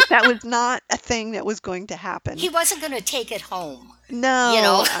 That was not a thing that was going to happen. He wasn't going to take it home, No,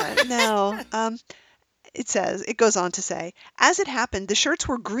 you know. no. It goes on to say, as it happened, the shirts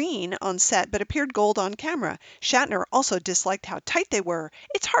were green on set but appeared gold on camera. Shatner also disliked how tight they were.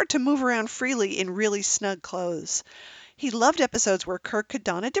 It's hard to move around freely in really snug clothes. He loved episodes where Kirk could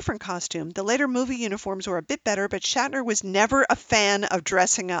don a different costume. The later movie uniforms were a bit better, but Shatner was never a fan of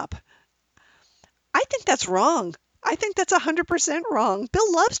dressing up. I think that's wrong. I think that's 100% wrong.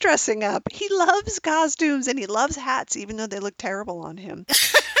 Bill loves dressing up. He loves costumes and he loves hats, even though they look terrible on him.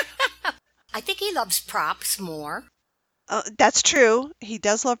 I think he loves props more. That's true. He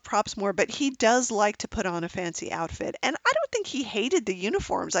does love props more, but he does like to put on a fancy outfit. And I don't think he hated the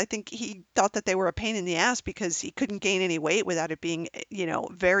uniforms. I think he thought that they were a pain in the ass because he couldn't gain any weight without it being,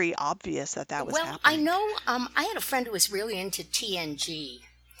 very obvious that was Well, I happening. know I had a friend who was really into TNG.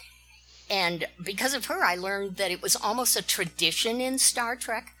 And because of her, I learned that it was almost a tradition in Star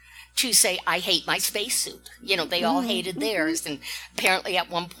Trek to say, I hate my spacesuit. They all hated theirs. And apparently at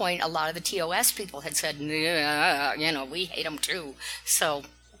one point, a lot of the TOS people had said, yeah, we hate them too. So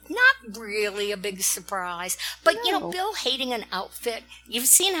not really a big surprise. But, No. Bill hating an outfit, you've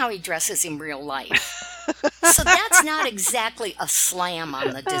seen how he dresses in real life. So that's not exactly a slam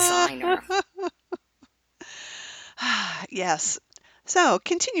on the designer. Yes. So,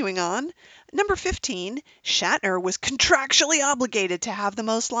 continuing on, number 15, Shatner was contractually obligated to have the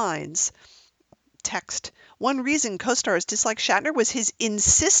most lines. Text. One reason co-stars disliked Shatner was his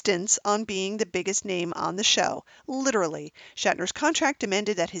insistence on being the biggest name on the show. Literally. Shatner's contract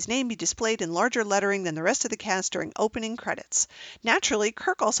demanded that his name be displayed in larger lettering than the rest of the cast during opening credits. Naturally,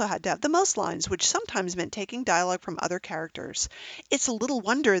 Kirk also had to have the most lines, which sometimes meant taking dialogue from other characters. It's a little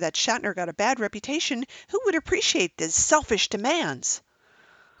wonder that Shatner got a bad reputation. Who would appreciate these selfish demands?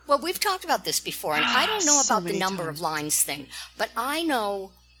 Well, we've talked about this before, and I don't know So about the many number times. of lines thing, but I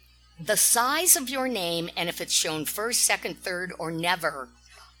know the size of your name and if it's shown first, second, third, or never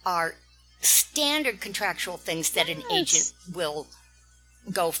are standard contractual things that an agent Yes, will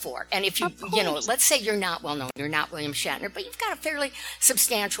go for. And if of course. let's say you're not well known, you're not William Shatner, but you've got a fairly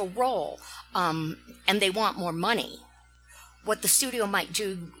substantial role, and they want more money. What the studio might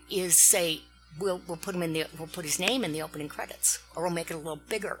do is say, we'll put his name in the opening credits, or we'll make it a little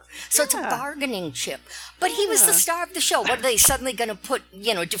bigger. So it's a Yeah, bargaining chip. But he was the yeah. star of the show. What are they suddenly going to put,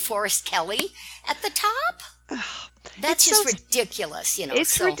 DeForest Kelly at the top? It's That's so just ridiculous, it's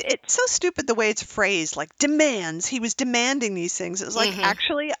So, it's so stupid the way it's phrased, like demands. He was demanding these things. It's like hmm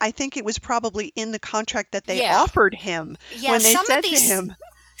actually, I think it was probably in the contract that they yeah, offered him yeah. when they said to him,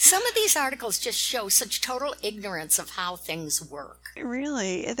 Some of these articles just show such total ignorance of how things work.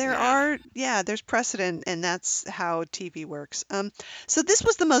 really, Yeah. there's precedent, and that's how TV works. So this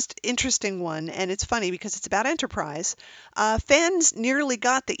was the most interesting one, and it's funny because it's about Enterprise. Fans nearly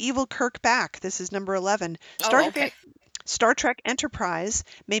got the evil Kirk back. This is number 11. Oh, okay. Star Trek Enterprise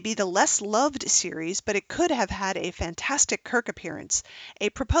may be the less loved series, but it could have had a fantastic Kirk appearance. A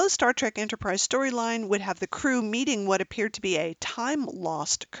proposed Star Trek Enterprise storyline would have the crew meeting what appeared to be a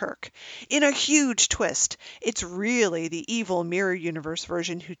time-lost Kirk. In a huge twist, it's really the evil Mirror Universe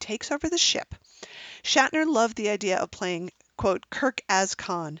version who takes over the ship. Shatner loved the idea of playing, quote, Kirk as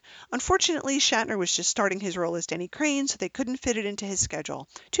Khan. Unfortunately, Shatner was just starting his role as Denny Crane, so they couldn't fit it into his schedule.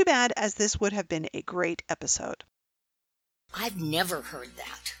 Too bad, as this would have been a great episode. I've never heard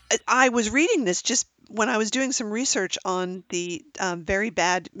that. I was reading this just when I was doing some research on the very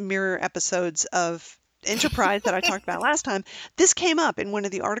bad mirror episodes of Enterprise that I talked about last time. This came up in one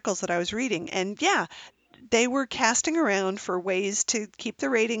of the articles that I was reading. And yeah, they were casting around for ways to keep the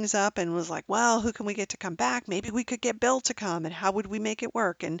ratings up and was like, well, who can we get to come back? Maybe we could get Bill to come, and how would we make it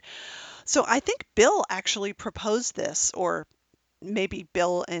work? And so I think Bill actually proposed this, or maybe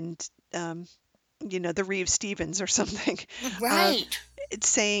Bill and the Reeves Stevens or something. Uh, Right. it's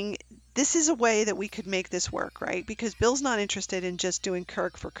saying this is a way that we could make this work, right? Because Bill's not interested in just doing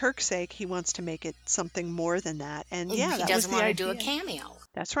Kirk for Kirk's sake. He wants to make it something more than that. And yeah, He that was doesn't the want to do a idea. cameo.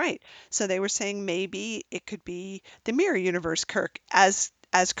 That's right. So they were saying maybe it could be the Mirror Universe Kirk as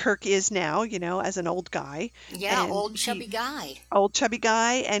as Kirk is now, as an old guy. Yeah, And old chubby guy. Old chubby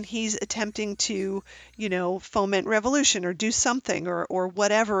guy, and he's attempting to, foment revolution or do something or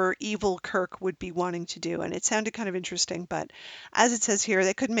whatever evil Kirk would be wanting to do. And it sounded kind of interesting, but as it says here,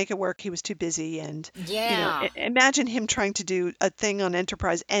 they couldn't make it work. He was too busy. And, Yeah. Imagine him trying to do a thing on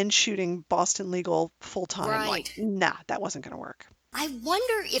Enterprise and shooting Boston Legal full time. Right. Like, nah, that wasn't going to work. I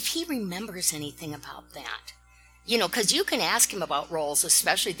wonder if he remembers anything about that. Because you can ask him about roles,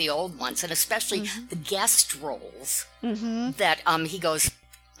 especially the old ones, and especially the guest roles, that he goes,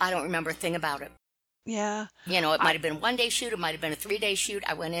 I don't remember a thing about it. Yeah. It might have been a 1-day shoot, it might have been a 3-day shoot.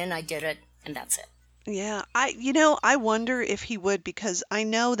 I went in, I did it, and that's it. Yeah, I wonder if he would, because I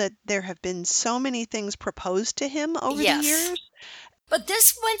know that there have been so many things proposed to him over the Yes. years. But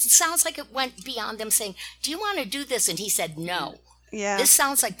this one sounds like it went beyond them saying, do you want to do this? And he said no. Yeah. This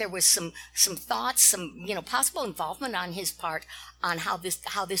sounds like there was some thoughts, some possible involvement on his part on how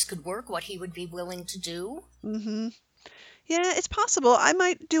this could work, what he would be willing to do. Mm-hmm. Yeah, it's possible. I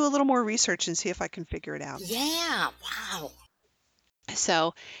might do a little more research and see if I can figure it out. Yeah, wow.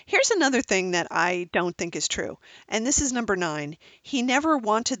 So here's another thing that I don't think is true, and this is number 9. He never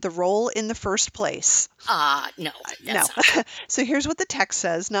wanted the role in the first place. No. No. So here's what the text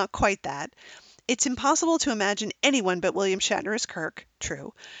says, not quite that. It's impossible to imagine anyone but William Shatner as Kirk.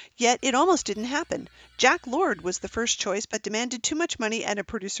 True. Yet it almost didn't happen. Jack Lord was the first choice, but demanded too much money and a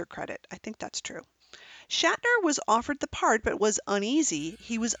producer credit. I think that's true. Shatner was offered the part but was uneasy.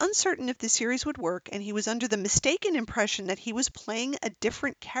 He was uncertain if the series would work, and he was under the mistaken impression that he was playing a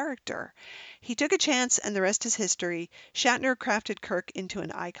different character. He took a chance, and the rest is history. Shatner crafted Kirk into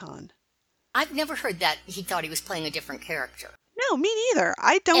an icon. I've never heard that he thought he was playing a different character. No, me neither.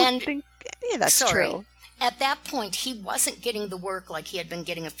 I don't think any of that's true. At that point, he wasn't getting the work like he had been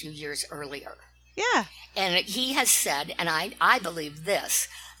getting a few years earlier. Yeah. And he has said, and I believe this,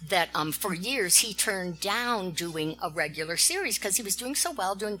 that for years he turned down doing a regular series because he was doing so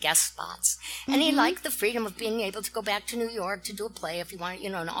well doing guest spots. And he liked the freedom of being able to go back to New York to do a play if he wanted,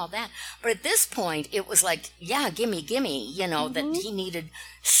 and all that. But at this point, it was like, yeah, gimme, that he needed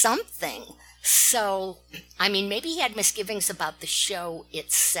something. So, I mean, maybe he had misgivings about the show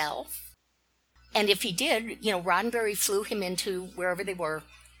itself. And if he did, Roddenberry flew him into wherever they were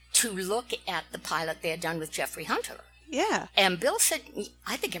to look at the pilot they had done with Jeffrey Hunter. Yeah. And Bill said,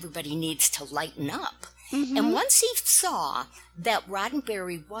 I think everybody needs to lighten up. And once he saw that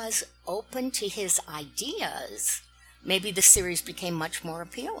Roddenberry was open to his ideas, maybe the series became much more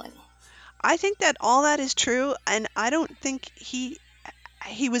appealing. I think that all that is true, and I don't think he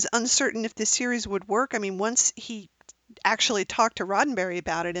was uncertain if this series would work. I mean, once he actually talked to Roddenberry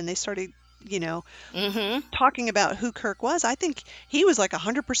about it and they started, talking about who Kirk was, I think he was like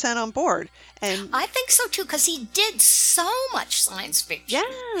 100% on board. And I think so too, because he did so much science fiction.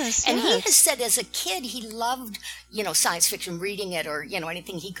 Yes. And he has said as a kid he loved, science fiction, reading it or,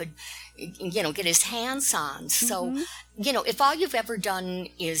 anything he could, get his hands on. So, if all you've ever done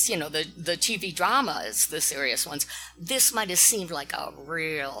is, the TV dramas, the serious ones, this might have seemed like a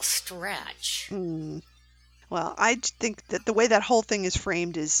real stretch. Well, I think that the way that whole thing is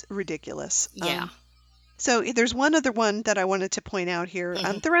framed is ridiculous. Yeah. So there's one other one that I wanted to point out here.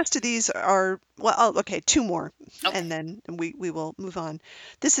 The rest of these are, okay, 2 more, and then we will move on.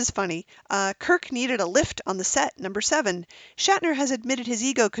 This is funny. Kirk needed a lift on the set, number 7. Shatner has admitted his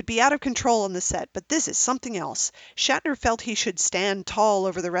ego could be out of control on the set, but this is something else. Shatner felt he should stand tall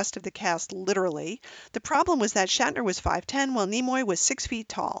over the rest of the cast, literally. The problem was that Shatner was 5'10", while Nimoy was 6 feet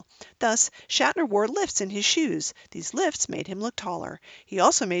tall. Thus, Shatner wore lifts in his shoes. These lifts made him look taller. He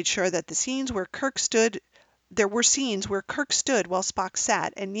also made sure that there were scenes where Kirk stood while Spock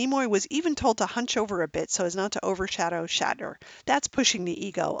sat, and Nimoy was even told to hunch over a bit so as not to overshadow Shatner. That's pushing the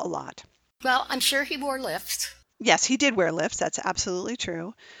ego a lot. Well, I'm sure he wore lifts. Yes, he did wear lifts. That's absolutely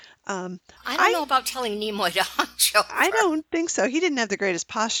true. I don't know about telling Nimoy to hunch over. I don't think so. He didn't have the greatest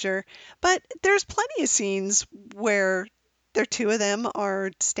posture, but there's plenty of scenes where the 2 of them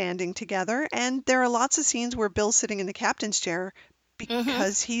are standing together, and there are lots of scenes where Bill's sitting in the captain's chair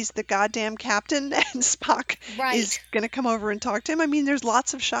because he's the goddamn captain and Spock is going to come over and talk to him. I mean, there's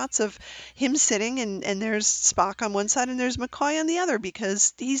lots of shots of him sitting and there's Spock on one side and there's McCoy on the other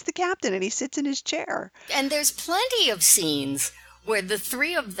because he's the captain and he sits in his chair. And there's plenty of scenes where the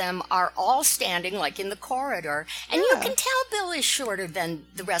 3 of them are all standing like in the corridor, and you can tell Bill is shorter than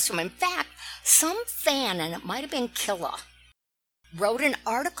the rest of them. In fact, some fan, and it might have been Killa, wrote an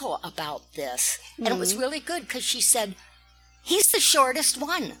article about this, and it was really good because she said, he's the shortest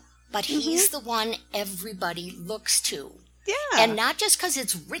one, but he's the one everybody looks to. And Yeah. not just because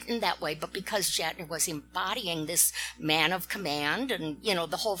it's written that way, but because Shatner was embodying this man of command and,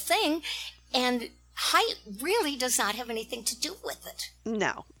 the whole thing. And height really does not have anything to do with it.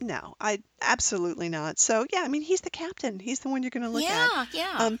 No, no, I absolutely not. So yeah, I mean, he's the captain. He's the one you're going to look at.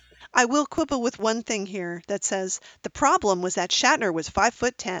 Yeah, yeah. I will quibble with one thing here that says the problem was that Shatner was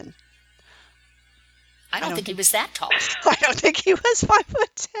 5'10". I I don't don't think he think was that tall. I don't think he was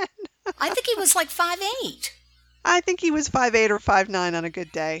 5'10". I think he was like 5'8". I think he was 5'8" or 5'9" on a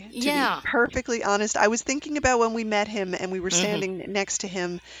good day. To Yeah. be perfectly honest, I was thinking about when we met him and we were standing next to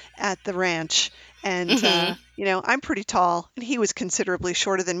him at the ranch, and I'm pretty tall, and he was considerably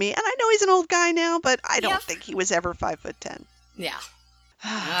shorter than me. And I know he's an old guy now, but I don't Yep. think he was ever 5'10". Yeah.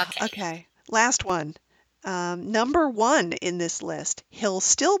 Okay. Okay, last one. Number 1 in this list. He'll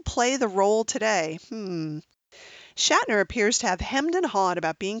still play the role today. Shatner appears to have hemmed and hawed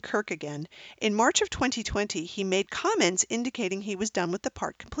about being Kirk again. In March of 2020, he made comments indicating he was done with the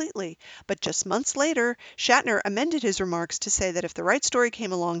part completely. But just months later, Shatner amended his remarks to say that if the right story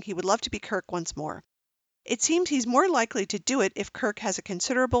came along, he would love to be Kirk once more. It seems he's more likely to do it if Kirk has a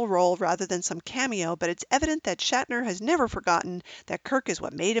considerable role rather than some cameo, but it's evident that Shatner has never forgotten that Kirk is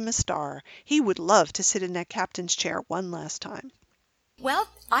what made him a star. He would love to sit in that captain's chair one last time. Well,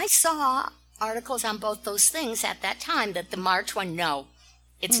 I saw articles on both those things at that time, that the March one, no,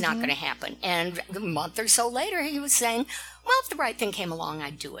 it's not going to happen. And a month or so later, he was saying, well, if the right thing came along,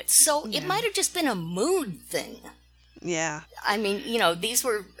 I'd do it. So it might have just been a mood thing. Yeah. I mean, these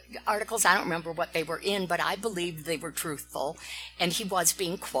were articles, I don't remember what they were in, but I believed they were truthful, and he was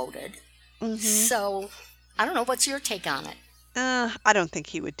being quoted. So, I don't know, what's your take on it? I don't think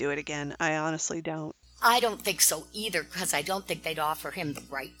he would do it again. I honestly don't. I don't think so either, because I don't think they'd offer him the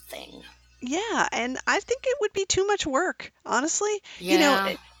right thing. Yeah, and I think it would be too much work, honestly.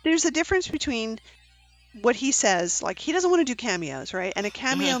 Yeah. There's a difference between what he says, like he doesn't want to do cameos, right? And a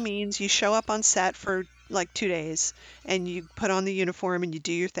cameo means you show up on set for like 2 days and you put on the uniform and you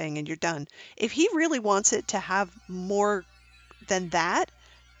do your thing and you're done. If he really wants it to have more than that,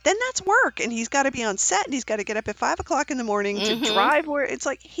 then that's work, and he's got to be on set, and he's got to get up at 5 o'clock in the morning to drive where it's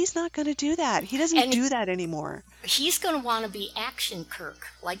like he's not going to do that. He doesn't do that anymore. He's going to want to be action Kirk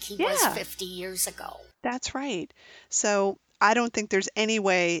like he was 50 years ago. That's right. So I don't think there's any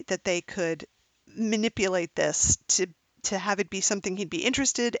way that they could manipulate this to have it be something he'd be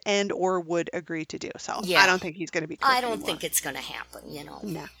interested and or would agree to do. So I don't think he's going to be Kirk I don't anymore. think it's going to happen,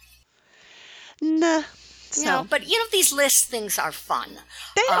 No. Nah. So. But these list things are fun.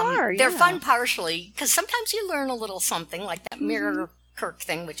 They are. They're fun partially because sometimes you learn a little something, like that mirror Kirk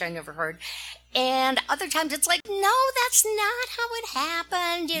thing, which I never heard. And other times it's like, no, that's not how it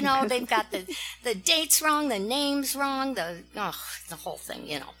happened. They've got the dates wrong, the names wrong, the whole thing,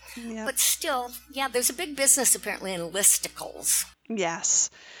 Yep. But still, there's a big business apparently in listicles. Yes,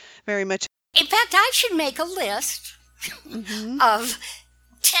 very much. In fact, I should make a list of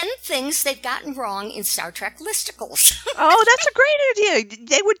 10 things they've gotten wrong in Star Trek listicles. Oh, that's a great idea.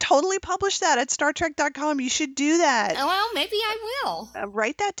 They would totally publish that at StarTrek.com. You should do that. Well, maybe I will.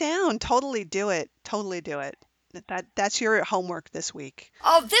 Write that down. Totally do it. Totally do it. That's your homework this week.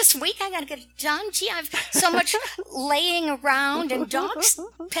 Oh, this week I got to get it done. Gee, I've so much laying around and dog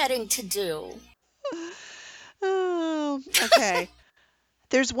petting to do. Oh, okay.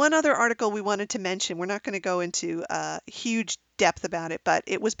 There's one other article we wanted to mention. We're not going to go into huge depth about it, but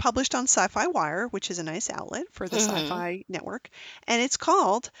it was published on Sci-Fi Wire, which is a nice outlet for the Sci-Fi Network, and it's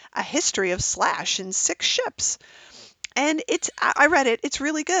called A History of Slash in 6 Ships. And I read it. It's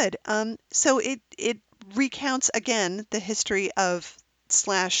really good. So it recounts again the history of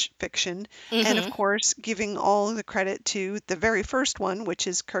Slash fiction, and of course giving all the credit to the very first one, which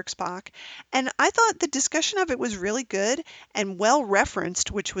is Kirk Spock. And I thought the discussion of it was really good and well referenced,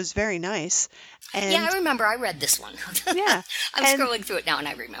 which was very nice. And I remember I read this one. Yeah. I'm scrolling through it now and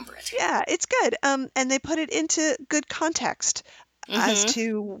I remember it. Yeah, it's good. And they put it into good context as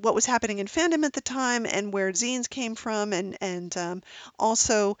to what was happening in fandom at the time and where zines came from, and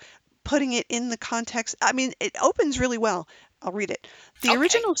also putting it in the context. I mean, it opens really well. I'll read it. The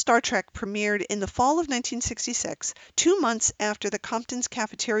original Star Trek premiered in the fall of 1966, 2 months after the Compton's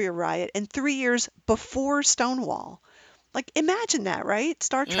cafeteria riot and 3 years before Stonewall. Like, imagine that, right?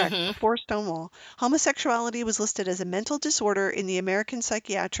 Star Trek before Stonewall. Homosexuality was listed as a mental disorder in the American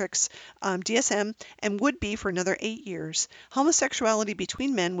Psychiatrics DSM and would be for another 8 years. Homosexuality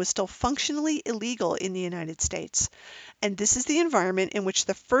between men was still functionally illegal in the United States. And this is the environment in which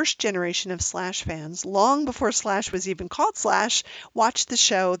the first generation of Slash fans, long before Slash was even called Slash, watched the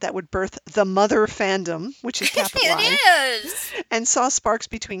show that would birth the mother fandom, which is capitalized, It is. and saw sparks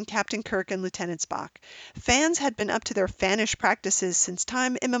between Captain Kirk and Lieutenant Spock. Fans had been up to their vanished practices since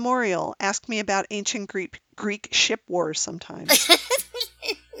time immemorial. Ask me about ancient Greek ship wars sometimes.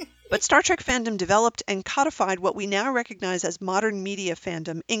 But Star Trek fandom developed and codified what we now recognize as modern media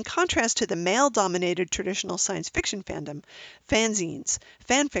fandom, in contrast to the male-dominated traditional science fiction fandom, fanzines,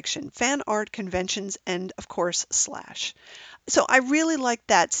 fan fiction, fan art conventions, and, of course, Slash. So I really like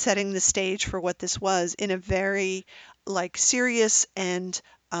that, setting the stage for what this was in a very, like, serious and,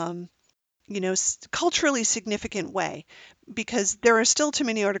 culturally significant way, because there are still too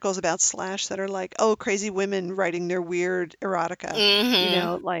many articles about Slash that are like, oh, crazy women writing their weird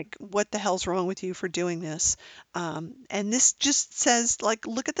erotica, like, what the hell's wrong with you for doing this? And this just says, like,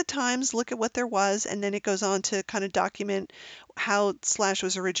 look at the times, look at what there was, and then it goes on to kind of document how Slash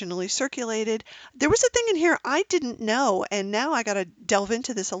was originally circulated. There was a thing in here I didn't know, and now I got to delve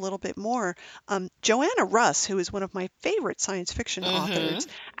into this a little bit more. Joanna Russ, who is one of my favorite science fiction authors,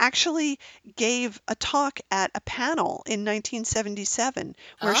 actually gave a talk at a panel in 1977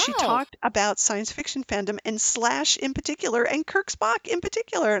 where she talked about science fiction fandom and Slash in particular and Kirk Spock in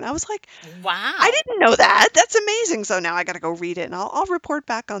particular. And I was like, wow, I didn't know that. That's amazing. So now I got to go read it, and I'll report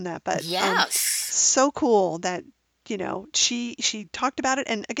back on that. But yes, so cool that she talked about it,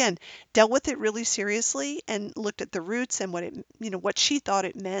 and again dealt with it really seriously and looked at the roots and what she thought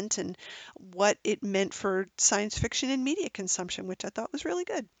it meant and what it meant for science fiction and media consumption, which I thought was really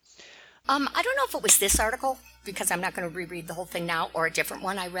good. I don't know if it was this article, because I'm not going to reread the whole thing now, or a different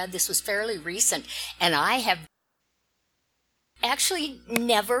one I read. This was fairly recent, and I have actually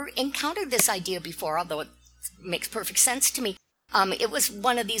never encountered this idea before, although it makes perfect sense to me. It was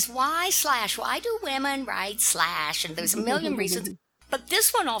one of these, why do women write Slash? And there's a million reasons. But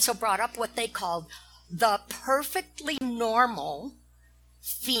this one also brought up what they called the perfectly normal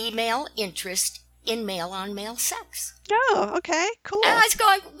female interest in male-on-male sex. Oh, okay, cool. And I was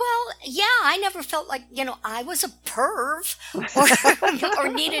going, well, yeah, I never felt like, I was a perv or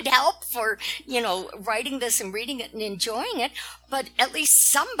needed help for, writing this and reading it and enjoying it. But at least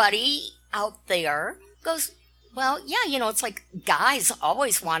somebody out there goes, well, yeah, it's like guys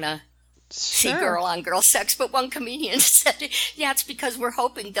always want to see girl-on-girl sex, but one comedian said, yeah, it's because we're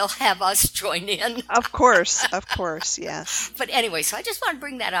hoping they'll have us join in. Of course, yes. But anyway, so I just want to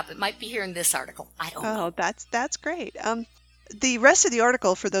bring that up. It might be here in this article. I don't know. Oh, that's great. The rest of the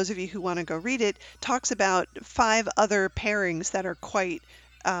article, for those of you who want to go read it, talks about 5 other pairings that are quite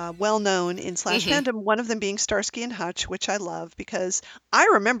well known in Slash fandom, one of them being Starsky and Hutch, which I love because I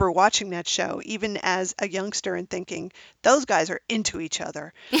remember watching that show even as a youngster and thinking those guys are into each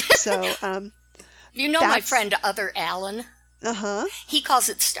other. So my friend Other Alan? He calls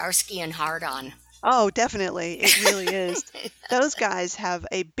it Starsky and Hard-On. Oh, definitely. It really is. Those guys have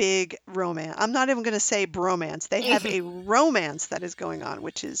a big romance. I'm not even going to say bromance. They have a romance that is going on,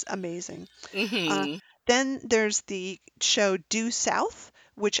 which is amazing. Then there's the show Due South,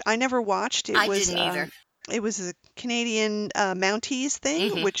 which I never watched. I didn't either. It was a Canadian Mounties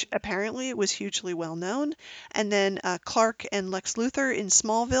thing, which apparently it was hugely well known. And then Clark and Lex Luthor in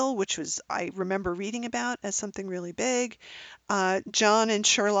Smallville, which I remember reading about as something really big. John and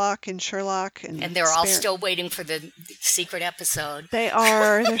Sherlock and they're all still waiting for the secret episode. They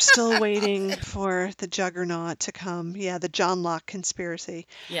are. They're still waiting for the Juggernaut to come. Yeah, the John Locke conspiracy.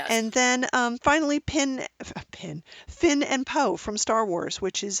 Yes. And then finally Finn and Poe from Star Wars,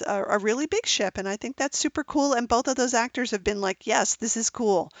 which is a really big ship, and I think that's super cool. And both of those actors have been like, yes, this is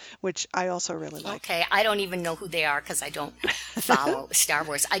cool, which I also really like. Okay, I don't even know who they are because I don't follow Star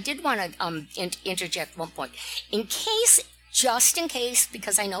Wars. I did want to interject one point. Just in case,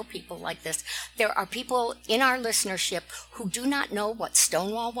 because I know people like this, there are people in our listenership who do not know what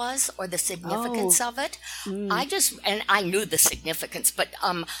Stonewall was or the significance of it. I knew the significance, but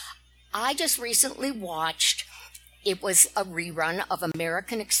I just recently watched, it was a rerun of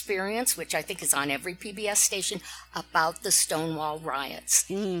American Experience, which I think is on every PBS station, about the Stonewall riots.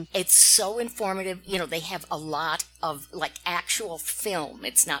 It's so informative. They have a lot of actual film.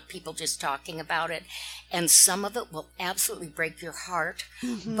 It's not people just talking about it. And some of it will absolutely break your heart.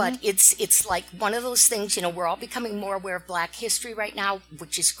 But it's like one of those things, we're all becoming more aware of Black history right now,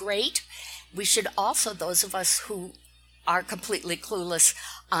 which is great. We should also, those of us who are completely clueless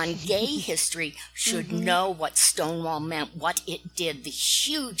on gay history should know what Stonewall meant, what it did, the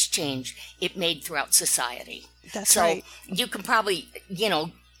huge change it made throughout society. That's right. So you can probably,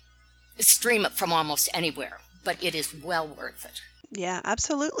 stream it from almost anywhere, but it is well worth it. Yeah,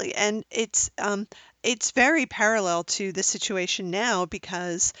 absolutely. And it's very parallel to the situation now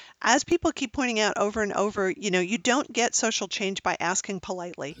because as people keep pointing out over and over, you don't get social change by asking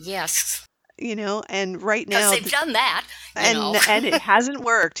politely. Yes. and right Because now, they've done that, you know. and it hasn't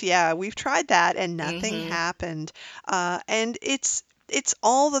worked. Yeah, we've tried that and nothing Hmm. happened. And it's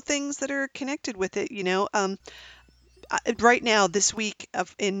all the things that are connected with it. Right now, this week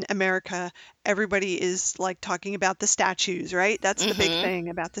in America, everybody is like talking about the statues, right? That's the big Hmm. thing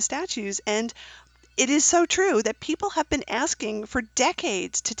about the statues. And it is so true that people have been asking for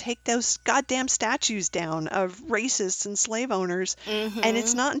decades to take those goddamn statues down of racists and slave owners. And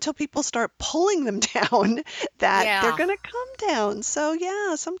it's Hmm. not until people start pulling them down that they're Yeah. going to come down. So,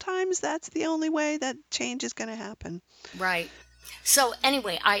 yeah, sometimes that's the only way that change is going to happen. Right. So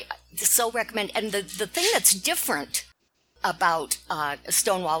anyway, I so recommend, and the thing that's different about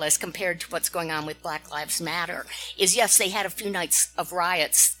Stonewall as compared to what's going on with Black Lives Matter is, yes, they had a few nights of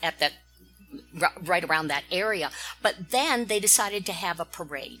riots at that right around that area, but then they decided to have a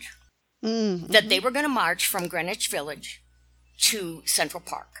parade that they Mm-hmm. were going to march from Greenwich Village to Central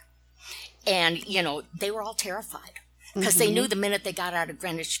Park, and they were all terrified because they Mm-hmm. knew the minute they got out of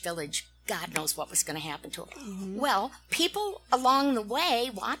Greenwich Village, God knows what was going to happen to them. Mm-hmm. Well, people along the way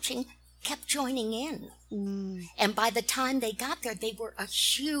watching kept joining in. Mm. And by the time they got there, they were a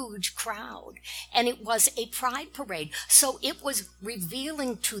huge crowd. And it was a pride parade. So it was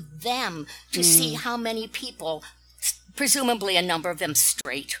revealing to them to see how many people, presumably a number of them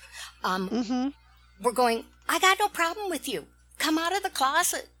straight, Mm-hmm. were going, I got no problem with you. Come out of the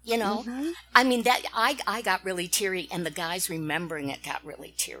closet, Mm-hmm. I mean, that I got really teary, and the guys remembering it got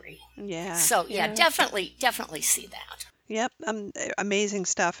really teary. Yeah. So, yeah, Yeah. definitely see that. Yep, amazing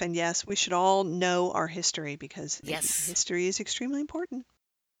stuff. And yes, we should all know our history because Yes. history is extremely important.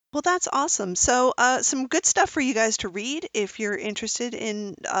 Well, that's awesome. So, some good stuff for you guys to read if you're interested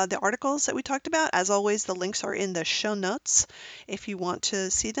in the articles that we talked about. As always, the links are in the show notes if you want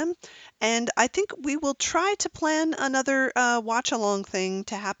to see them. And I think we will try to plan another watch along thing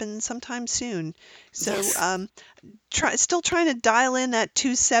to happen sometime soon. So, Yes. still trying to dial in that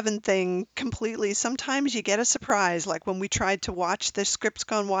 2/7 thing completely. Sometimes you get a surprise, like when we tried to watch The Scripts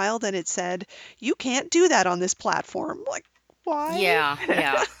Gone Wild and it said, you can't do that on this platform. Like, why?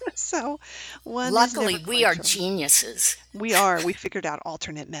 Yeah. So one is Luckily, never we quite are sure. geniuses. We are. We figured out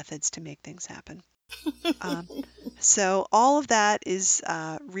alternate methods to make things happen. Um, so all of that is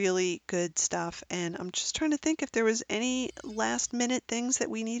really good stuff. And I'm just trying to think if there was any last minute things that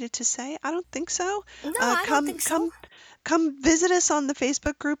we needed to say. I don't think so. No, I don't think so. Come visit us on the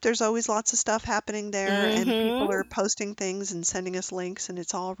Facebook group. There's always lots of stuff happening there, and people are posting things and sending us links, and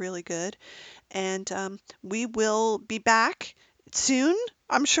it's all really good. And we will be back soon,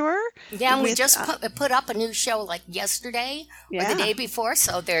 I'm sure. Yeah, and we With just put up a new show like yesterday or the yeah, day before,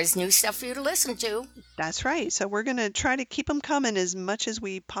 so there's new stuff for you to listen to. that's right. So we're gonna try to keep them coming as much as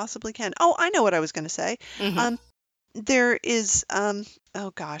we possibly can. Oh, I know what I was gonna say. Hmm. There is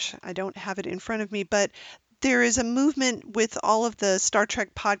oh gosh, I don't have it in front of me, but there is a movement with all of the Star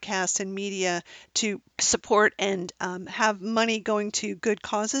Trek podcasts and media to support and have money going to good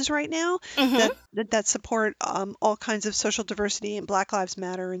causes right now Hmm. that support all kinds of social diversity and Black Lives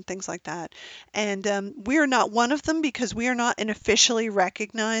Matter and things like that. And we are not one of them because we are not an officially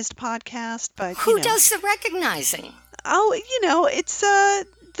recognized podcast, but Who does the recognizing? it's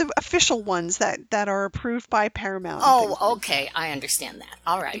the official ones that are approved by Paramount and things like Oh, okay, I understand that.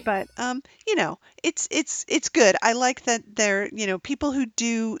 All right. but it's good. I like that they're, people who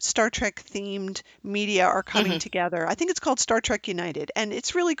do Star Trek themed media are coming Hmm. together. I think it's called Star Trek United, and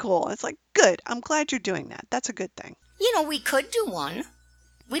it's really cool. It's like, good. I'm glad you're doing that. That's a good thing. We could do one.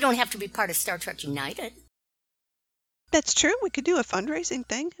 We don't have to be part of Star Trek United. That's true. We could do a fundraising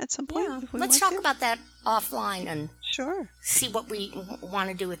thing at some point Yeah, if we let's want talk to. about that offline and Sure. see what we want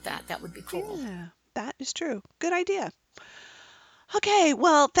to do with that. That would be cool. Yeah, that is true. Good idea. Okay,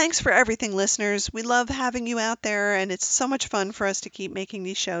 well, thanks for everything, listeners. We love having you out there, and it's so much fun for us to keep making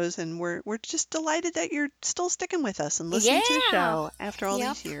these shows, and we're just delighted that you're still sticking with us and listening to the Yeah. show after all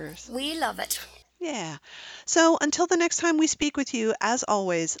Yep. these years. We love it. Yeah. So until the next time we speak with you, as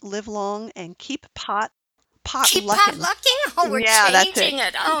always, live long and keep Keep lucking. potlucking? Oh, we're Yeah, that's it. changing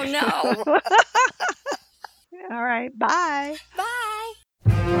it. Oh, no. All right. Bye. Bye.